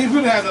Robinson, he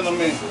really had nothing on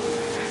me.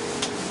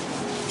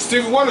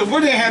 Stevie Wonder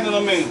really ain't had nothing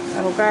on me.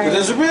 Okay.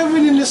 There's a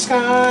ribbon in the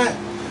sky.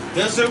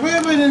 There's a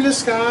ribbon in the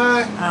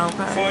sky.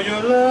 Okay. For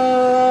your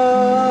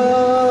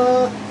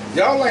love.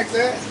 Y'all like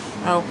that?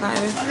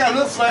 Okay. I got a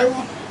little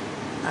flavor.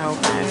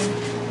 Okay.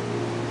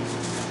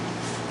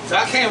 So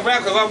I can't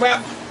rap because I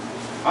rap.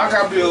 I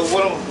gotta be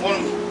one of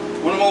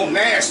them old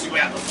nasty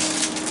rappers.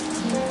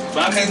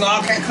 But I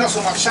can't cuss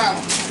on my channel.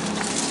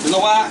 You know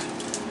why?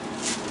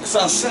 It's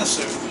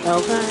uncensored.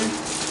 Okay.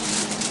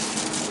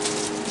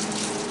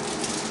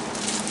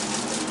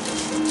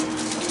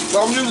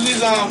 So I'm using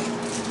these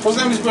what's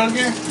the name of these bread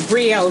again?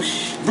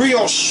 Brioche.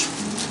 Brioche.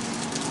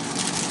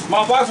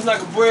 My wife is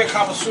like a bread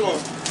connoisseur.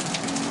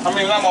 I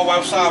mean, not my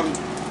wife, sorry.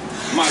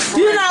 My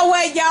friend. You know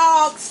what,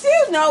 y'all?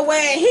 You know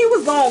what? He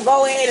was gonna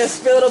go ahead and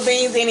spill the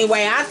beans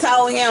anyway. I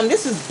told him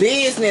this is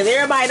business.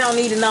 Everybody don't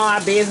need to know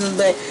our business,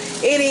 but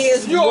it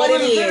is what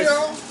it is.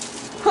 Video?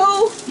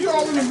 Who? You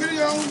all in the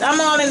video? I'm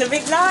on in the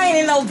video. No, I ain't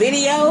in no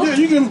video. Yeah,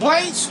 you getting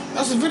plates?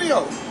 That's a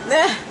video.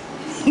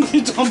 What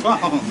you talking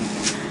about?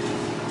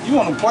 You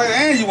want to play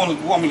and you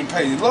want me to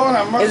pay you? Lord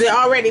have mercy. Is it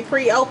already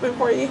pre-open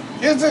for you?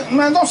 Is it?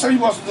 Man, don't say you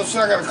want some shit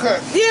I gotta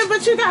cut. Yeah,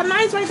 but you got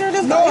nice right there.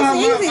 That's No,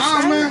 easy.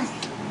 man.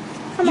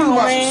 Come you on,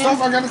 want man. some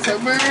stuff I gotta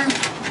cut, man.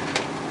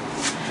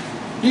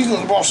 You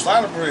gonna bought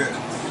slider bread.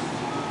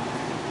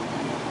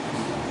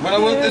 But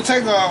it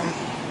take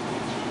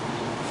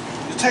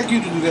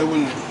you to do that,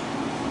 wouldn't it?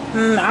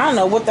 I don't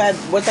know what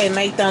they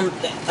make them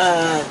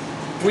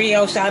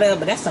brioche out of,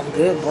 but that's some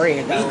good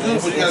bread though.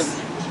 It's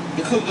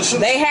good, but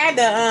they had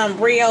the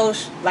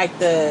brioche, like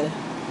the,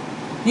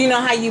 you know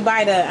how you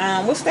buy the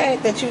what's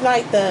that you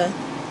like, the,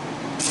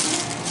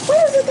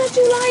 what is it that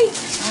you like,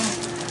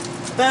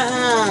 the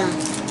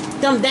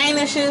them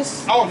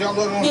Danishes. Oh, y'all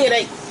love them.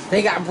 Yeah,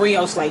 they got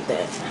brioche like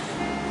that.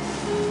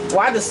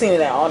 Well, I just seen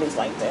it at Aldi's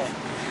like that.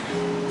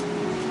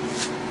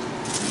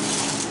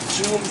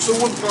 So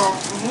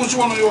what you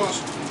want on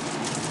yours?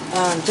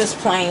 Just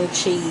plain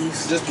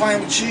cheese. Just plain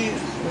with cheese?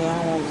 Yeah, I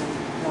don't want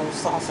no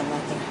sauce or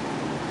nothing.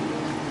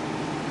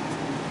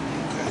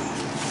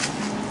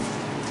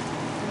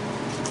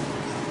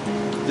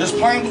 Okay. Just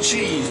plain with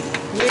cheese.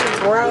 Yeah,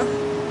 bro.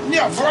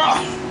 Yeah, bro.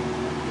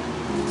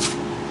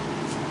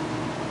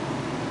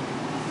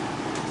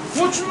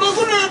 What you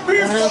looking at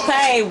me for?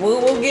 Okay, we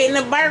will getting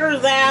the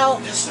burgers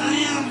out. Yes,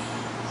 saying.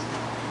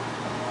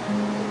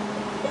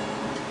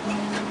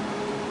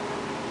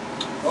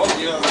 Oh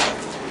yeah.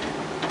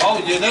 Oh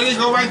yeah, there they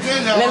go right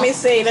there now. Let me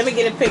see. Let me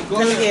get a pic.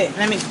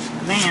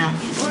 Damn.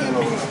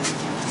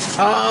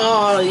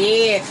 Oh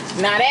yeah.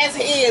 Now that's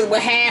his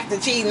with half the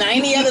cheese. Now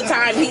any other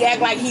time he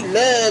act like he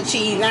love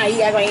cheese. Now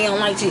he act like he don't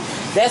like cheese.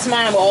 That's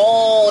mine with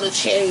all the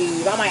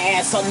cheese. I might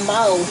add some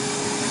more.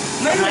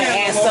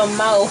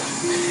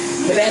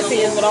 But that's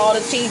his with all the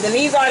cheese. And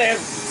these are the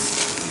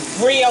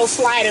brioche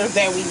sliders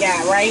that we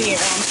got right here.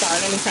 I'm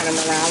sorry. Let me turn them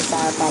around. I'm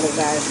sorry. I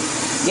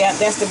apologize. Yep,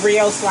 that's the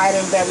brioche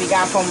sliders that we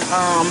got from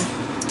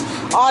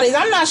Aldi's.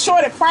 I'm not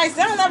sure the price.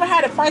 They don't never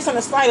had a price on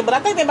the slider, but I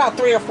think they're about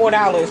 $3 or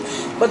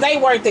 $4. But they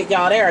worth it,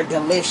 y'all. They are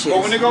delicious.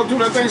 But when they go through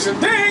that thing, say,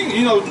 dang,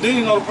 then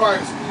you know the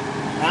price.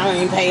 I don't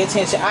even pay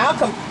attention. I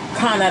can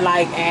kind of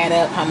like add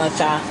up how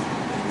much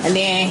and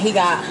then he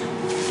got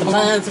the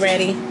buns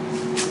ready.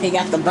 He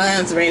got the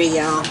buns ready,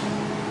 y'all.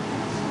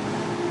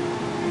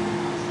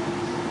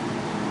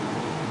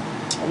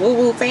 Woo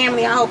woo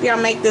family, I hope y'all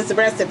make this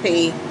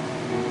recipe.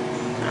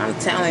 I'm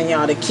telling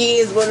y'all, the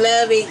kids will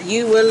love it.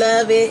 You will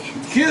love it.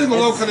 Kids gonna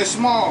love because they're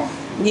small.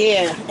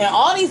 Yeah, and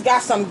all these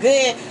got some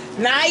good.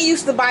 Now I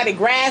used to buy the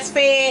grass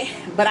fed,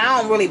 but I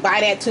don't really buy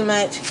that too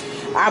much.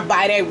 I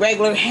buy that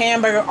regular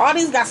hamburger. All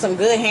these got some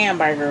good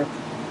hamburger.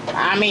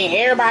 I mean,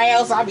 everybody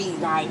else, I be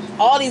like,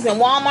 all these in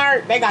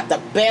Walmart, they got the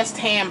best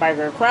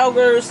hamburger.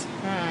 Kroger's,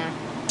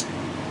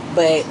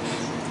 but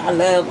I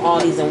love all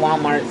these in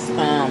Walmart's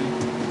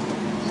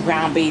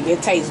ground beef.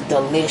 It tastes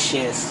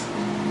delicious.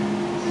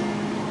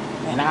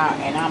 And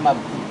I'm a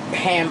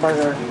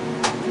hamburger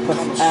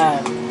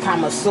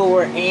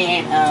connoisseur,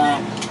 and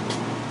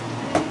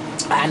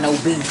I know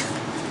beef.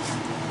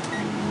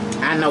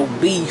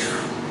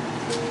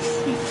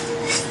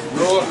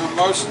 Lord have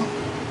mercy.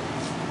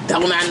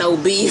 Don't I know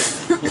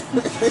beef?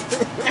 Original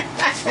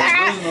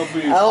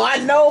beef. Oh, I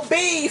know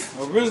beef.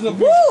 Original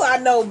beef. Woo, I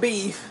know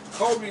beef.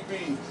 Kobe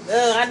beef.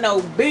 I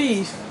know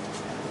beef.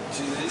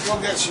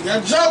 She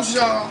got jokes,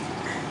 y'all.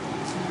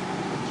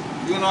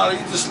 You know how to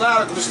eat the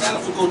slider, because the slider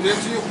will go down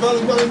to your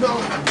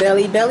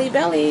belly.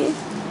 Belly.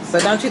 So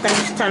don't you think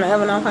you should turn the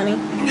oven off, honey?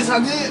 Yes, I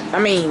did. I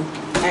mean,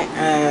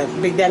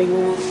 Big Daddy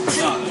Woo.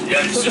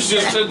 Yeah, you just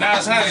said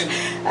nice honey.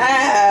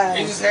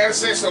 He just had to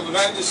say something.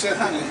 I just said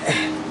honey.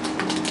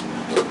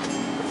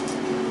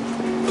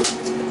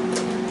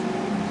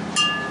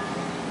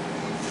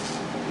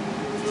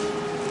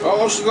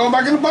 Oh, she's going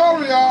back in the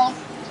bottle, y'all.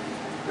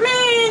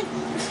 Man,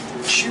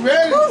 She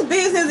ready? Whose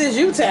business is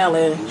you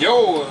telling?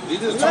 Yo, you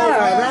just told me. No.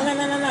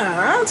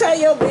 I don't tell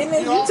your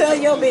business. You tell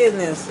your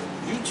business.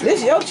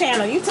 This is your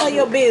channel. You tell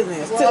your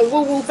business to the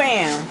Woo Woo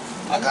fam.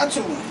 I got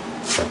to.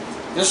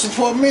 Just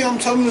support me. I'm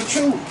telling the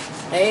truth.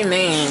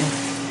 Amen.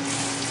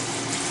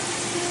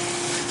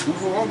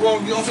 I'm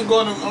going to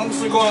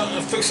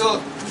fix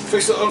up,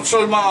 show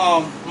you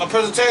my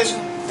presentation.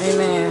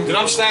 Amen. Then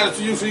I'm standing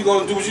for you for you go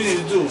and do what you need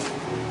to do.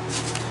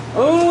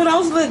 Oh,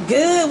 those look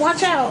good.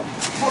 Watch out.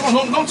 Hold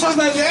on, don't touch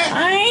that yet.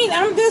 I ain't.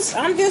 I'm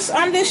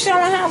just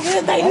showing how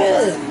good they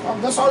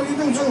look. That's all you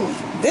do too.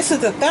 This is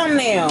the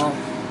thumbnail.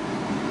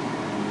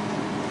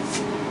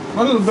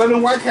 What is better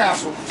than White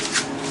Castle?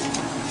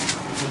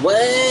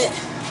 What?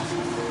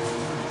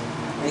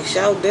 They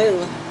sure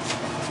do.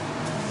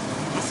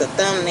 That's a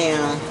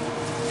thumbnail.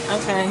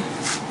 Okay.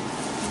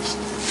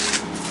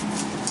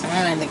 I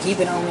have to keep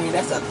it on there.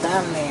 That's a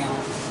thumbnail.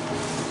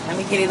 Let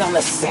me get it on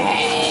the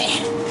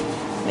side.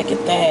 Look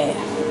at that.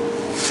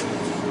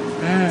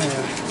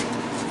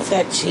 Put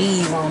that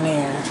cheese on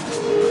there.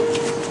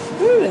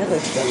 Ooh, that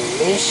looks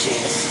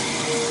delicious.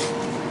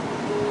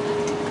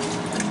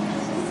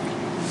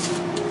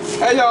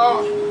 Hey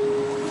y'all.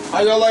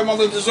 How y'all like my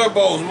little dessert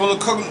bowls? My little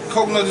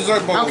coconut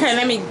dessert bowls. Okay,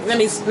 let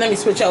me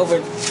switch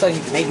over so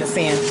they can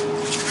see them.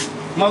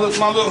 My little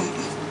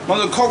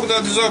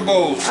coconut dessert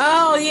bowls.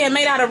 Oh yeah,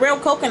 made out of real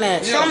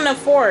coconut. Yeah. Show them the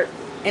fork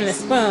and the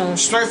spoon.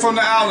 Straight from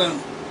the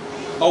island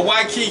of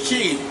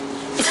Waikiki.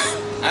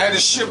 I had it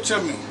shipped to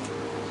me.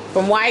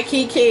 From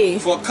Waikiki.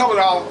 For a couple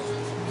of dollars.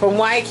 From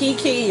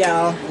Waikiki,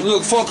 y'all.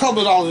 Look, for a couple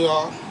of dollars,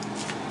 y'all.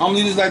 I'm gonna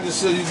leave this like this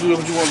so you do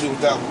what you want to do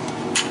with that one.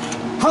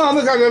 Huh,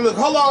 look how that look.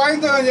 Hold on, I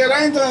ain't done yet.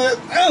 That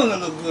don't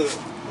look good.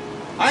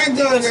 I ain't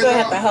done You yet. still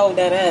have to hold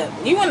that up.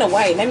 You in the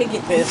way. Let me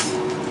get this.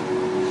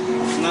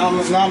 Now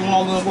I'm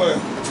on the way.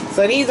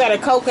 So these are the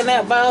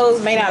coconut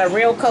bowls made out of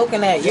real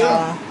coconut,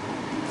 y'all.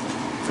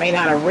 Made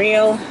out of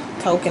real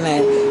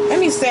coconut. Let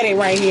me set it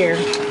right here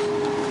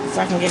so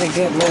I can get a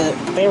good look.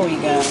 There we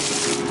go.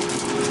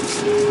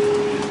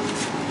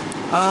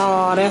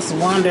 Oh, that's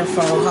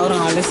wonderful. Hold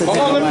on, this is Hold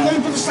on, let me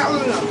put the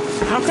salad in.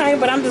 Okay,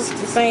 but I'm just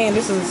saying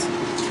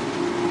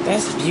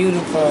that's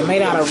beautiful.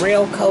 Made out of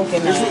real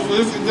coconut.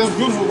 That's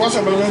beautiful. Watch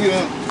out, but let me get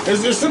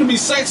it. It's gonna be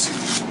sexy.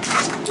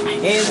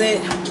 Is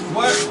it?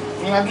 What?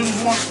 When I do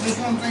this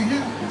one thing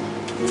here.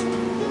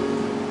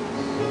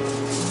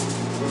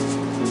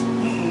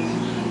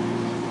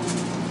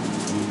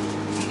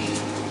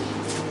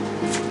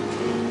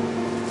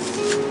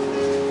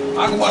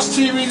 I can watch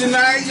TV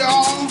tonight,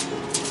 y'all.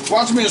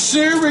 Watch me a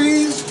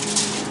series.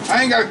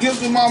 I ain't gotta get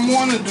through my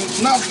morning and do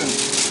nothing.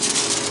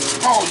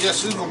 Oh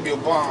yes, it's gonna be a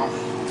bomb.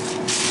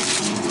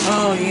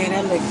 Oh yeah,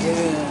 that look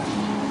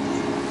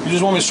good. You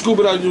just want me to scoop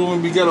it out, you just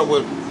want me to get up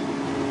with it?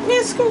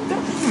 Yeah, scoop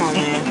that. Come on,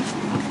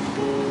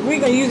 man. We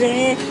gonna use your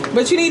hand,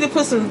 but you need to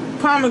put some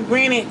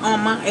pomegranate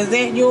on my. Is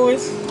that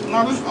yours?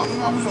 No, this is a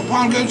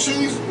pomegranate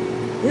cheese.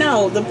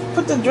 No,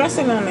 put the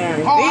dressing on there.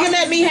 Oh, You can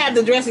let me have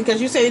the dressing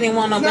because you said you didn't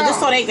want no, but just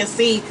so they can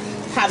see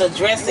how the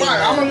dressing. Right,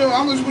 I'm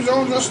gonna put your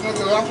own dressing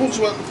because I put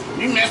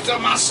you messed up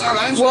my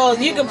salad. Well,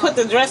 you can put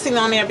the dressing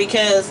on there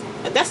because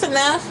that's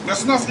enough.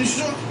 That's enough, you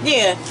sure?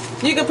 Yeah,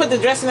 you can put the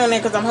dressing on there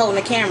because I'm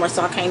holding the camera,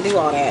 so I can't do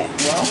all that.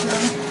 Well,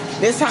 okay.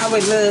 This how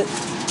it look.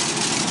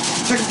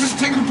 Take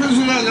a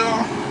picture of that,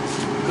 y'all.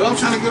 I'm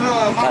trying to get her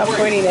my How way.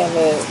 pretty that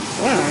look.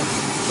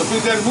 The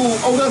piece that move.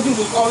 Oh, that dude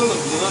looks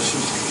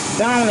delicious.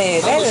 Don't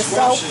it? That is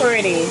so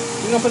pretty.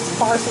 You gonna put some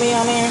parsley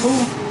on there? Who?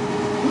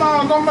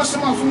 No, don't mess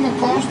them up from the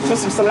parsley. Put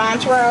some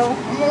cilantro.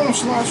 I know them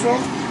cilantro.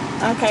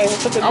 Okay,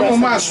 we'll put the I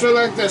want dressing mine on. straight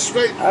like that,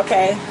 straight.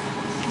 Okay.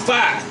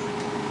 Fire.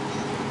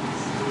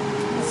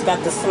 It's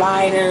got the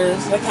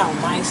sliders. Look how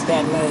nice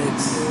that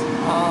looks.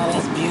 Oh,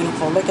 that's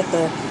beautiful. Look at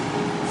the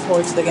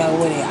forks to go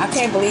with it. I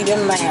can't believe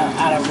them made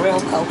out of real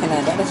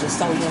coconut. That is just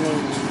so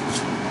unique.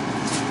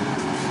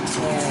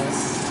 Yes.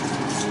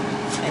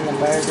 And the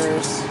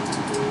burgers.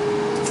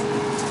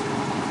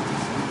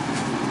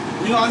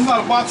 You know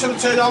the bartender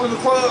tell y'all in the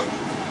club?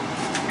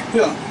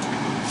 Here.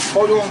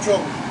 Hold your own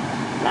trouble.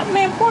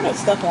 Man, pour that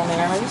stuff on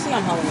there. You see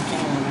I'm holding the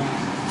camera, man.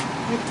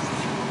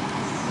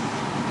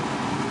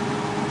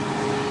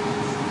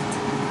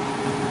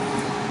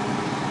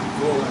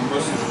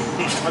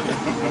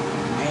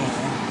 Man.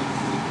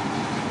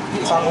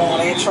 You talking all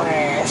that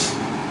trash.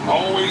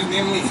 Always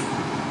near me.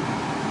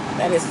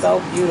 That is so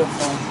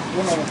beautiful.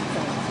 You know,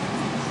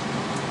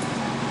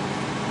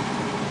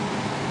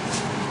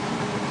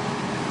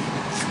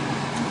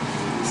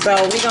 so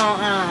we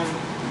gonna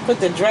put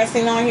the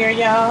dressing on here,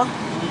 y'all,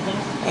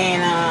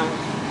 and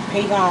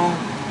he gonna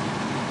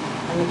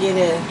let me get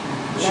it.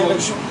 She gonna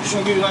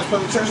give you a nice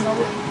presentation of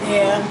it?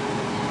 Yeah.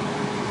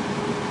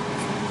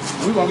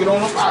 We gonna get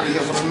on up out of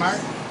here for the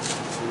night.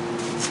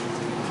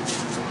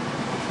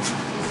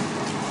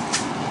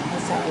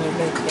 That's how it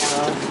look,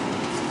 y'all.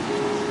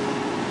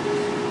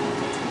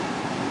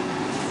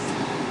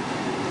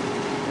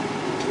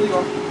 Here you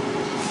go.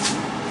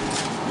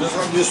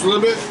 Just a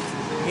little bit.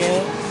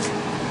 Yeah.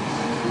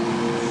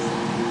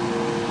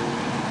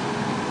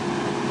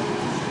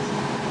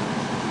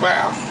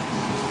 Wow.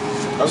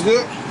 That's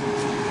good?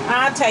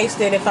 I'll taste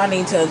it if I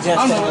need to adjust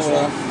I it. know that's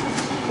right.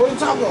 What are you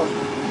talking about?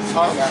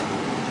 Oh, okay.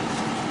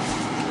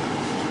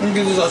 Let me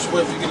get this out your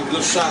way if you get a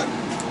good shot.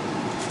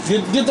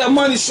 Get that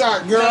money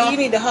shot, girl. No, you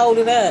need to hold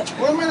it up.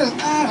 Wait a minute.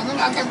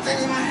 I got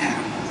things in my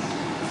hand.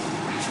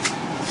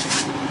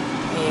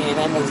 Yeah,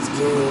 that looks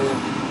good.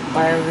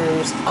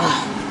 Burgers.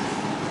 Ah.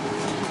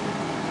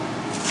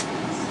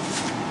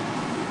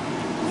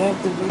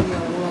 Let the video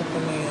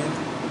welcome in.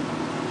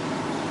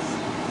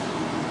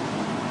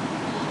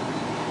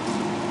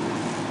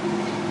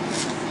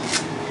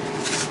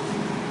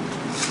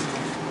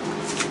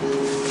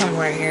 Come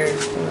right here in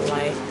the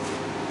light.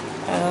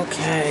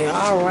 Okay,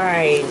 all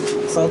right.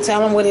 So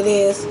tell them what it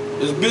is.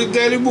 It's Big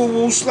Daddy Woo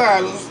Woo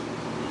sliders,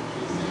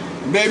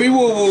 baby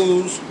woo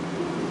woos,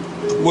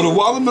 with a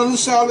watermelon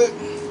salad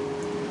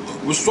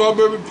with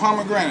strawberry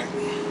pomegranate.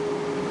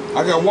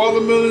 I got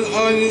watermelon,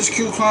 onions,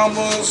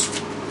 cucumbers,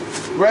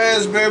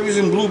 raspberries,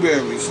 and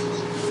blueberries.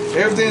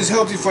 Everything's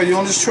healthy for you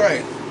on this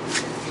tray.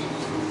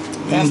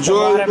 That's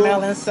Enjoy the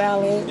watermelon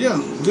salad.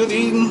 Yeah, good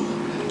eating.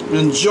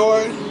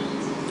 Enjoy,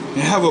 and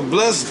have a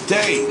blessed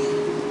day.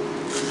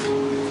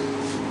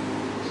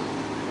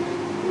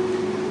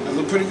 That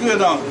look pretty good,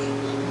 don't it?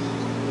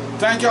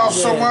 Thank y'all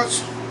so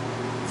much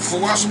for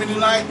watching me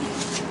tonight.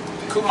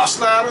 Cook my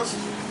sliders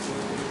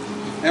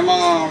and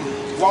my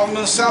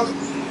watermelon salad.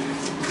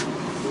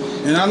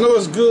 And I know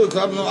it's good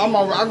because I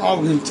can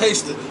already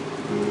taste it.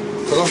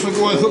 Because I'm going to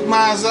go and hook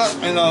mine up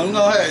and, you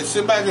know, hey,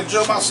 sit back and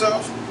enjoy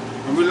myself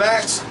and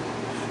relax.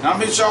 And I'm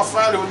hit y'all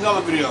Friday with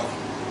another video.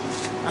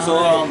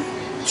 So,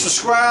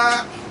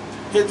 subscribe,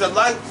 hit the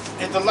like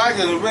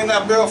and ring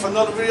that bell for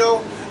another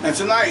video. And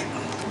tonight,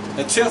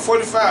 at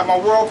 10:45, my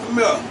world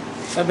premiere.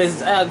 Of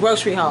his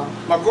grocery haul.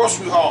 My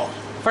grocery haul.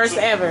 First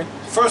ever.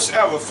 First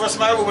ever. First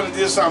time I ever went and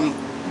did something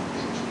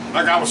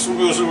like I was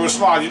super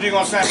smart. You didn't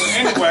understand? But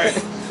anyway,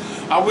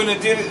 I went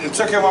and did it and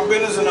took care of my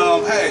business. And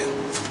hey,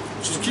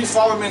 just keep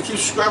following me and keep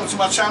subscribing to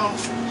my channel.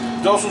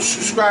 Those who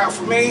subscribe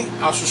for me,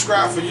 I'll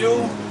subscribe for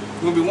you.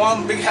 We'll be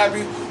one big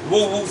happy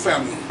woo woo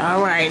family.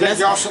 All right. Thank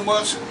y'all so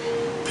much.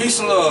 Peace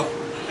and love,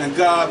 and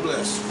God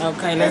bless.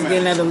 Okay, let's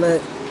get another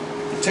look.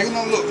 Take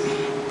another look.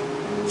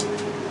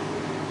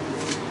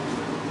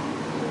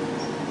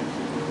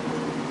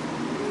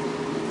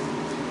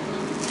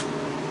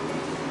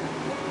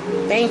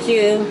 Thank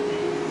you.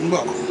 You're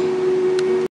welcome.